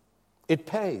 It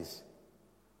pays.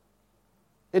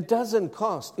 It doesn't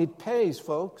cost. It pays,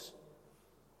 folks.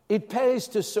 It pays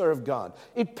to serve God.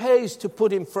 It pays to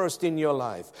put Him first in your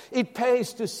life. It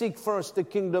pays to seek first the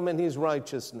kingdom and His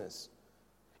righteousness.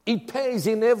 It pays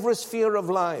in every sphere of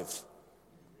life.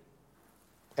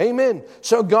 Amen.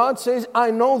 So God says,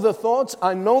 I know the thoughts,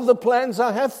 I know the plans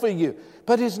I have for you.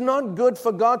 But it's not good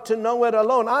for God to know it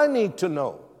alone. I need to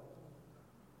know.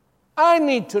 I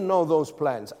need to know those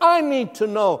plans. I need to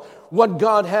know what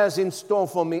God has in store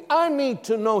for me. I need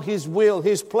to know His will,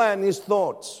 His plan, His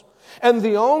thoughts. And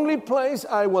the only place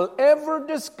I will ever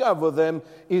discover them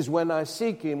is when I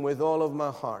seek Him with all of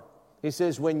my heart. He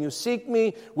says, when you seek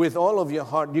me with all of your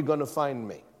heart, you're going to find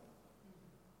me.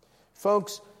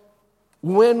 Folks,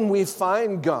 when we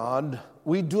find God,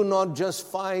 we do not just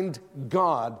find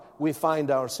God, we find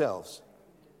ourselves.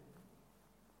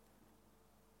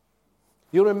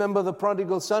 You remember the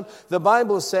prodigal son? The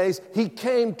Bible says he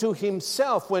came to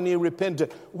himself when he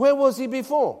repented. Where was he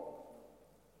before?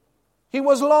 He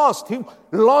was lost. He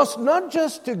lost not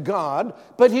just to God,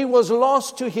 but he was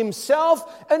lost to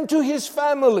himself and to his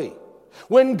family.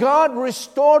 When God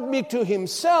restored me to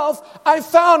Himself, I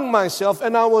found myself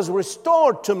and I was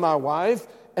restored to my wife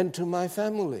and to my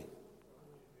family.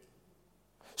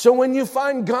 So when you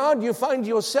find God, you find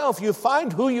yourself. You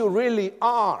find who you really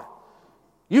are.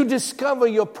 You discover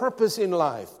your purpose in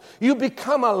life. You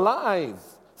become alive,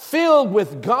 filled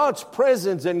with God's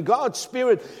presence and God's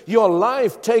Spirit. Your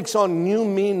life takes on new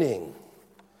meaning.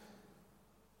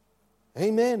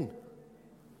 Amen.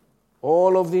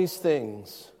 All of these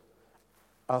things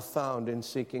are found in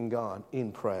seeking God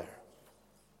in prayer.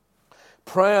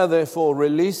 Prayer, therefore,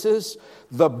 releases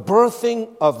the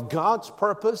birthing of God's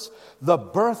purpose, the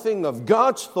birthing of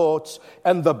God's thoughts,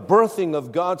 and the birthing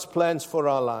of God's plans for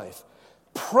our life.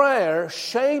 Prayer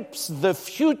shapes the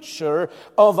future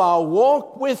of our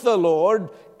walk with the Lord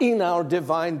in our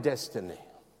divine destiny.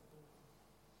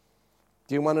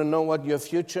 Do you want to know what your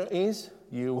future is?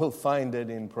 You will find it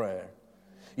in prayer.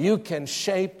 You can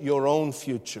shape your own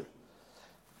future.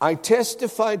 I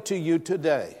testify to you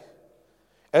today,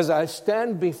 as I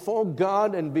stand before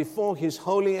God and before His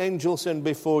holy angels and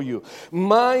before you,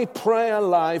 my prayer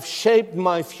life shaped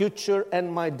my future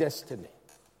and my destiny.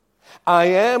 I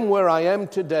am where I am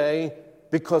today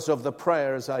because of the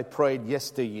prayers I prayed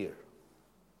yesteryear.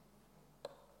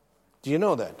 Do you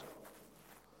know that?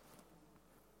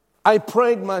 I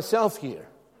prayed myself here.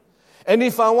 And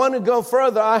if I want to go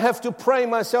further, I have to pray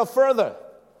myself further.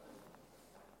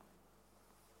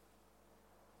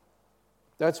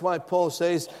 That's why Paul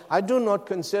says, I do not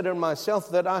consider myself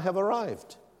that I have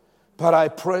arrived, but I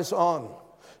press on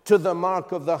to the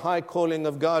mark of the high calling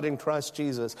of God in Christ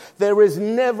Jesus. There is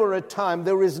never a time,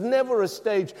 there is never a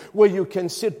stage where you can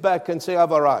sit back and say,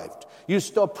 I've arrived. You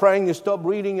stop praying, you stop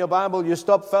reading your Bible, you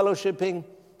stop fellowshipping.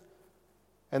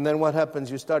 And then what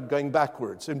happens? You start going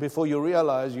backwards. And before you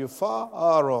realize, you're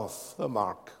far off the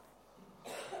mark.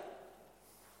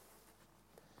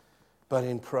 But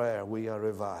in prayer, we are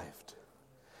revived.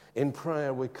 In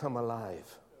prayer, we come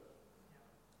alive.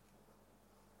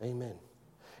 Amen.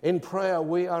 In prayer,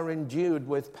 we are endued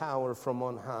with power from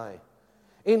on high.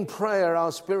 In prayer,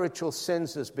 our spiritual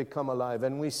senses become alive,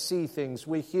 and we see things,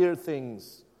 we hear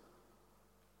things,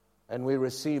 and we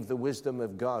receive the wisdom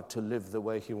of God to live the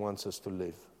way He wants us to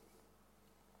live.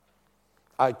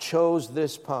 I chose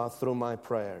this path through my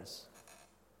prayers,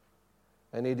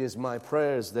 and it is my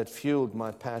prayers that fueled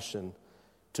my passion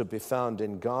to be found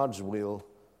in God's will,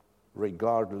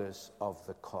 regardless of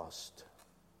the cost.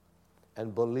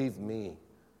 And believe me,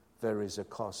 there is a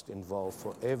cost involved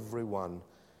for everyone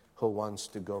who wants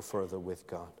to go further with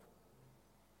God.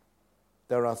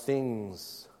 There are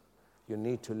things you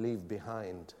need to leave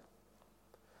behind.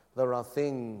 There are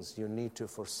things you need to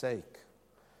forsake.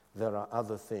 There are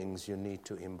other things you need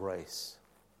to embrace.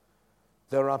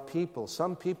 There are people,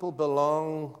 some people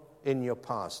belong in your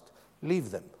past.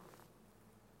 Leave them.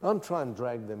 Don't try and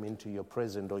drag them into your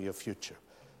present or your future.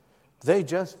 They're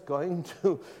just going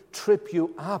to trip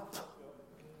you up.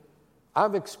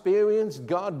 I've experienced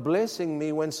God blessing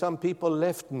me when some people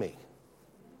left me.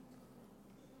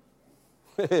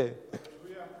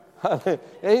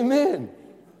 Amen.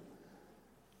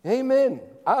 Amen.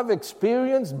 I've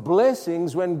experienced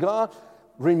blessings when God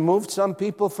removed some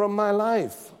people from my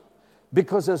life.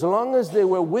 Because as long as they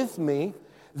were with me,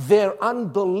 their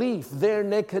unbelief, their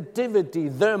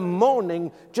negativity, their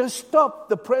moaning just stop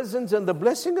the presence and the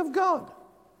blessing of God.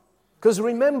 Because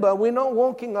remember, we're not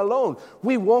walking alone.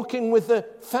 We're walking with a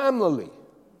family.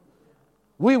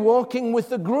 We're walking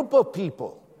with a group of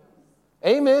people.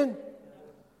 Amen.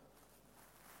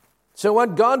 So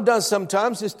what God does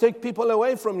sometimes is take people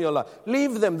away from your life.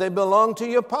 Leave them. They belong to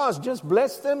your past. Just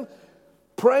bless them.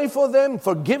 Pray for them.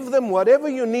 Forgive them. Whatever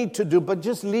you need to do. But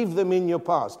just leave them in your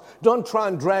past. Don't try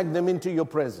and drag them into your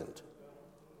present.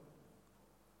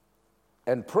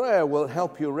 And prayer will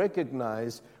help you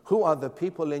recognize who are the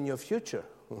people in your future.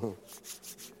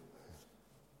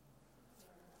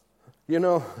 You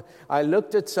know, I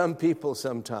looked at some people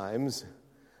sometimes,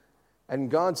 and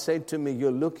God said to me,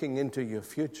 you're looking into your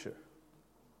future.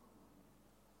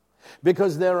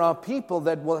 Because there are people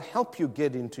that will help you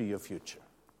get into your future.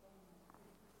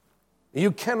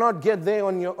 You cannot get there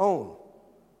on your own.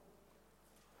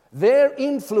 Their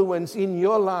influence in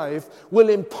your life will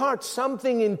impart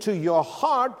something into your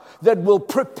heart that will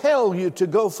propel you to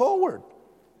go forward.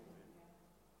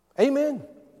 Amen.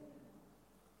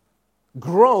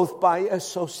 Growth by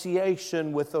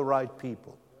association with the right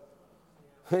people.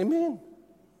 Amen.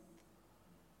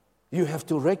 You have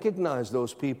to recognize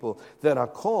those people that are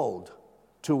called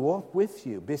to walk with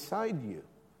you, beside you,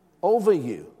 over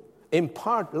you,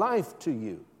 impart life to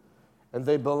you. And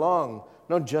they belong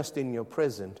not just in your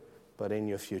present, but in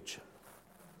your future.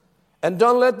 And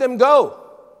don't let them go.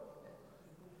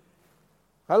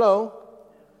 Hello?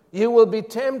 You will be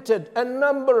tempted a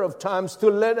number of times to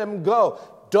let them go.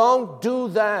 Don't do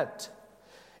that.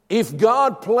 If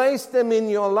God placed them in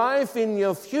your life, in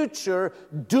your future,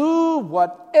 do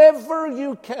whatever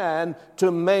you can to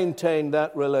maintain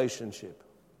that relationship.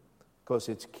 Because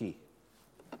it's key.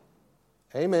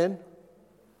 Amen.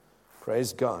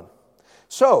 Praise God.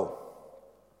 So,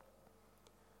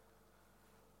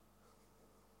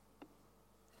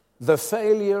 the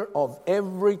failure of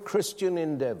every Christian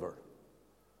endeavor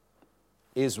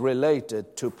is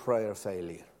related to prayer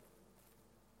failure.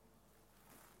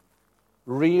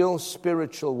 Real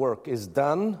spiritual work is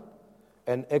done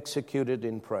and executed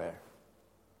in prayer.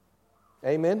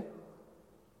 Amen?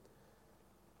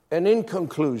 And in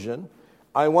conclusion,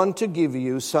 I want to give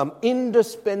you some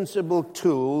indispensable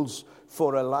tools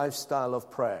for a lifestyle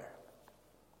of prayer.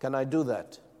 Can I do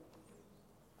that?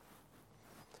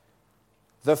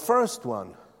 The first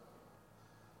one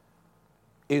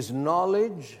is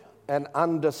knowledge and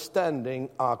understanding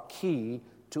are key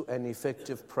to an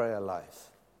effective prayer life.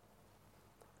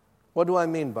 What do I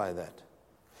mean by that?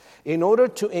 In order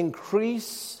to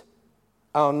increase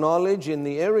our knowledge in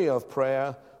the area of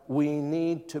prayer, we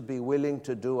need to be willing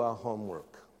to do our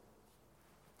homework.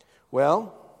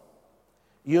 Well,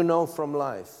 you know from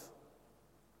life,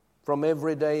 from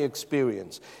everyday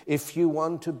experience, if you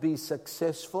want to be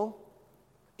successful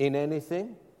in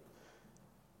anything,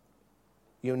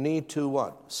 you need to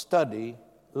what? Study,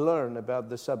 learn about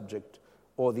the subject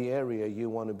or the area you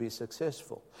want to be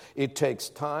successful. It takes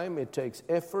time, it takes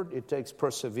effort, it takes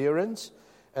perseverance,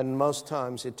 and most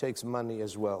times it takes money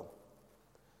as well.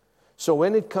 So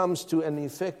when it comes to an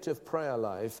effective prayer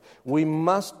life, we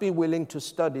must be willing to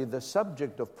study the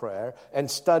subject of prayer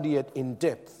and study it in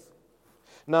depth.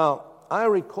 Now, I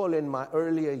recall in my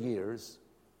earlier years,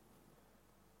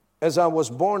 as I was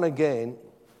born again,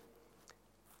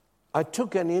 I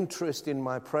took an interest in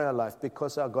my prayer life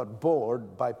because I got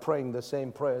bored by praying the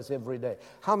same prayers every day.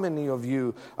 How many of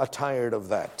you are tired of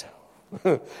that?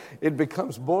 It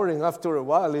becomes boring after a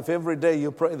while if every day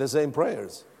you pray the same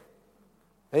prayers.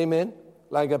 Amen?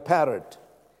 Like a parrot.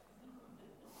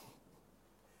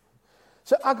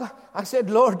 So I said,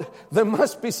 Lord, there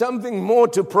must be something more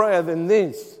to prayer than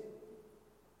this.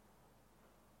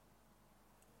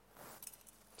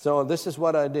 So this is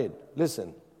what I did.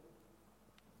 Listen.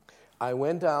 I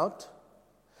went out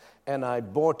and I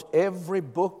bought every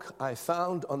book I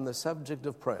found on the subject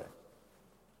of prayer.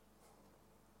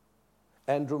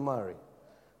 Andrew Murray.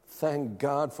 Thank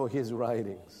God for his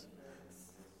writings.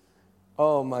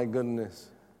 Oh my goodness.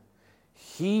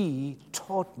 He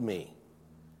taught me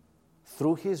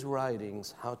through his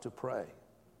writings how to pray.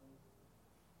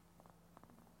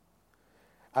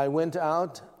 I went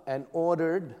out and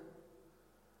ordered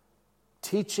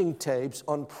teaching tapes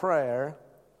on prayer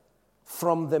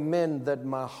from the men that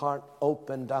my heart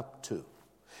opened up to.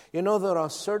 You know, there are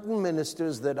certain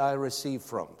ministers that I receive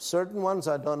from. Certain ones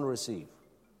I don't receive.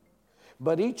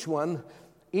 But each one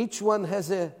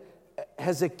has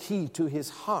a key to his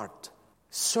heart.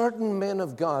 Certain men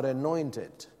of God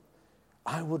anointed,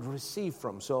 I would receive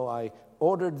from. So I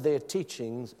ordered their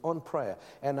teachings on prayer.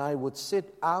 And I would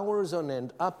sit hours on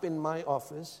end up in my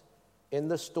office in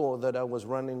the store that I was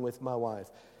running with my wife,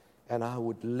 and I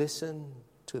would listen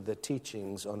to the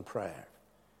teachings on prayer.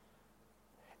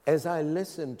 As I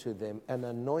listened to them, an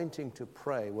anointing to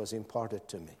pray was imparted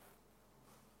to me.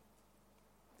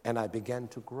 And I began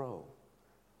to grow.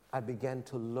 I began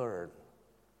to learn.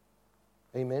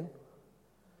 Amen?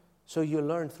 So you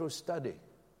learn through study.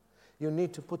 You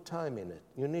need to put time in it.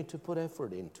 You need to put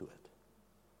effort into it.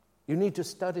 You need to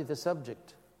study the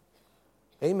subject.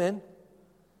 Amen?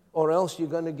 Or else you're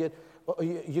going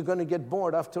to get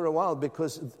bored after a while,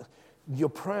 because your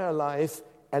prayer life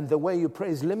and the way you pray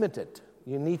is limited.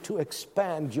 You need to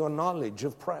expand your knowledge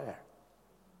of prayer.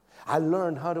 I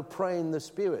learned how to pray in the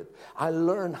Spirit. I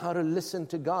learned how to listen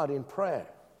to God in prayer.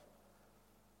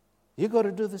 You got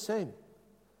to do the same.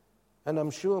 And I'm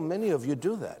sure many of you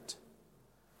do that.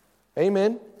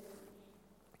 Amen?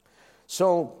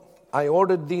 So I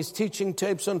ordered these teaching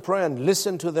tapes on prayer and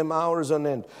listened to them hours on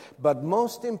end. But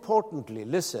most importantly,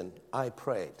 listen, I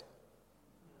prayed.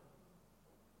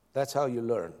 That's how you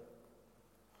learn.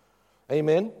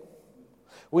 Amen?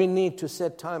 We need to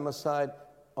set time aside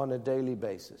on a daily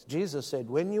basis. Jesus said,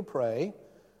 when you pray,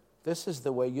 this is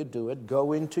the way you do it.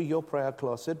 Go into your prayer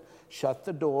closet, shut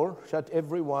the door, shut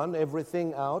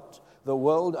everything out, the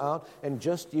world out, and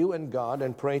just you and God,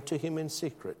 and pray to Him in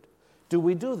secret. Do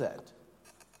we do that?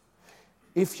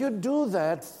 If you do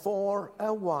that for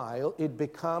a while, it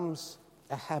becomes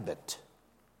a habit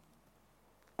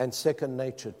and second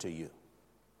nature to you.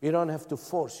 You don't have to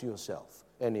force yourself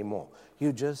anymore.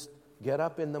 You just get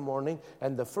up in the morning,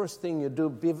 and the first thing you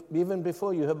do, even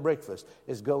before you have breakfast,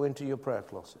 is go into your prayer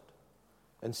closet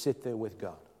and sit there with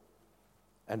God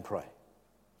and pray.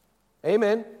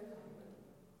 Amen?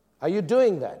 Are you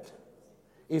doing that?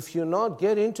 If you're not,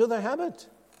 get into the habit.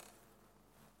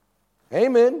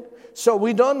 Amen? So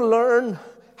we don't learn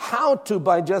how to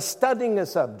by just studying a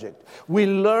subject. We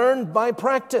learn by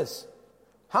practice.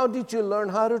 How did you learn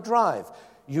how to drive?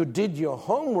 You did your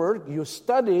homework, you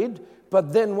studied,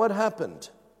 but then what happened?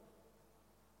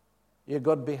 You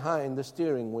got behind the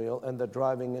steering wheel, and the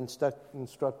driving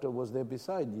instructor was there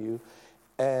beside you,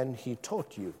 and he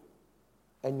taught you,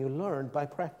 and you learned by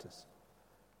practice.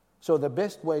 So the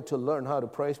best way to learn how to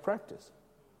pray is practice.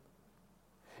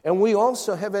 And we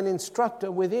also have an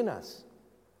instructor within us.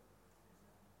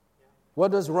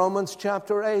 What does Romans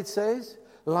chapter 8 say?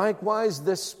 Likewise,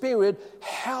 the Spirit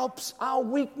helps our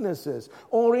weaknesses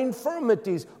or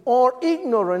infirmities or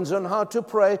ignorance on how to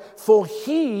pray, for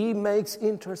He makes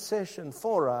intercession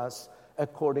for us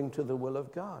according to the will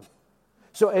of God.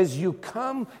 So as you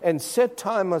come and set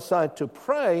time aside to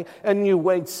pray and you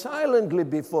wait silently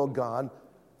before God,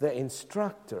 the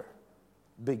instructor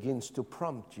begins to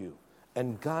prompt you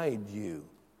and guide you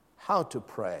how to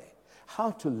pray,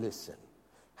 how to listen,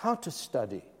 how to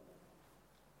study.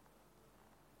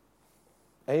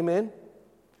 Amen?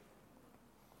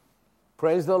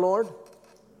 Praise the Lord.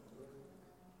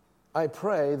 I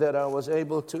pray that I was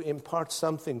able to impart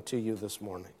something to you this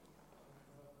morning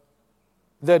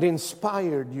that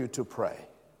inspired you to pray,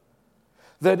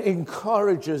 that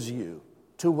encourages you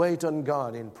to wait on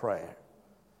God in prayer,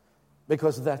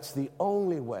 because that's the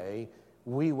only way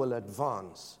we will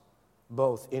advance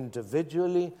both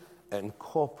individually and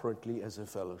corporately as a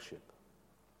fellowship.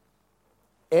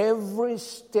 Every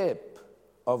step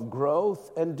of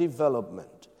growth and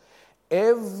development,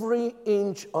 every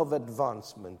inch of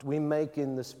advancement we make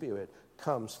in the Spirit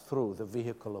comes through the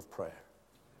vehicle of prayer.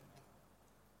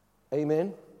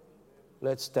 Amen?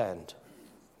 Let's stand.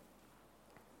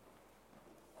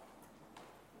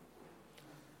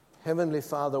 Heavenly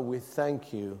Father, we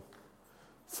thank you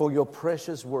for your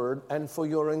precious word and for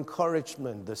your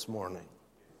encouragement this morning.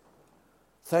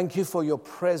 Thank you for your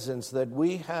presence that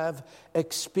we have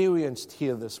experienced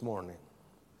here this morning.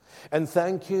 And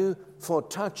thank you for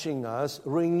touching us,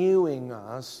 renewing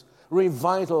us,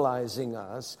 revitalizing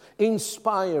us,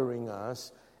 inspiring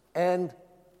us, and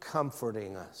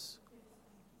comforting us.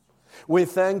 We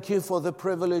thank you for the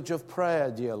privilege of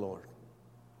prayer, dear Lord.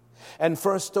 And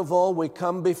first of all, we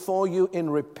come before you in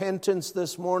repentance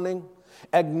this morning,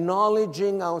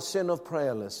 acknowledging our sin of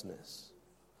prayerlessness,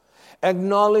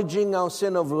 acknowledging our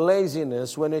sin of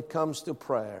laziness when it comes to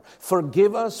prayer.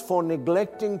 Forgive us for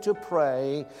neglecting to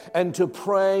pray and to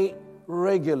pray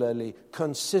regularly,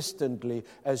 consistently,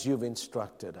 as you've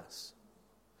instructed us.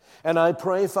 And I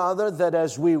pray, Father, that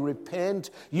as we repent,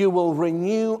 you will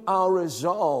renew our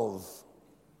resolve.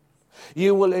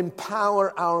 You will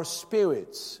empower our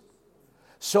spirits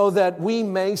so that we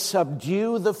may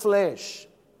subdue the flesh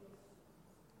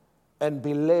and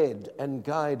be led and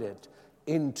guided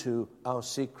into our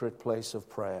secret place of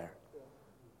prayer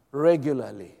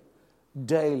regularly,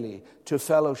 daily to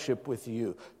fellowship with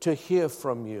you, to hear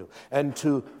from you, and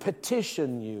to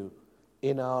petition you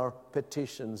in our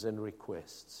petitions and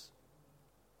requests.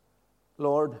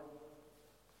 Lord,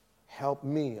 help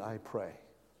me, I pray.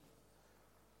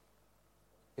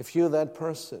 If you're that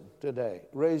person today,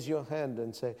 raise your hand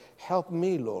and say, help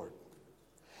me, Lord.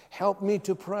 Help me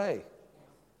to pray.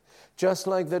 Just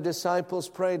like the disciples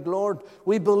prayed, Lord,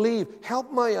 we believe,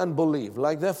 help my unbelief,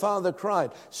 like their father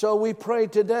cried. So we pray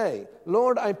today,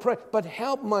 Lord, I pray, but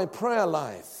help my prayer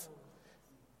life.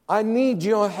 I need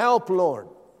your help, Lord.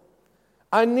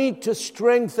 I need to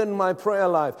strengthen my prayer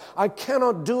life. I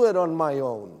cannot do it on my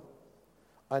own.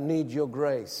 I need your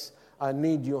grace. I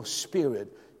need your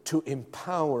Spirit to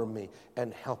empower me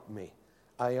and help me.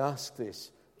 I ask this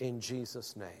in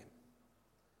Jesus' name.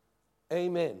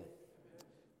 Amen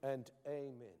and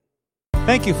amen.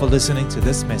 Thank you for listening to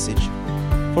this message.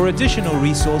 For additional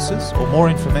resources or more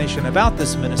information about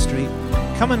this ministry,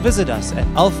 come and visit us at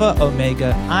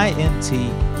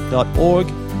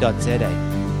alphaomegaint.org.za.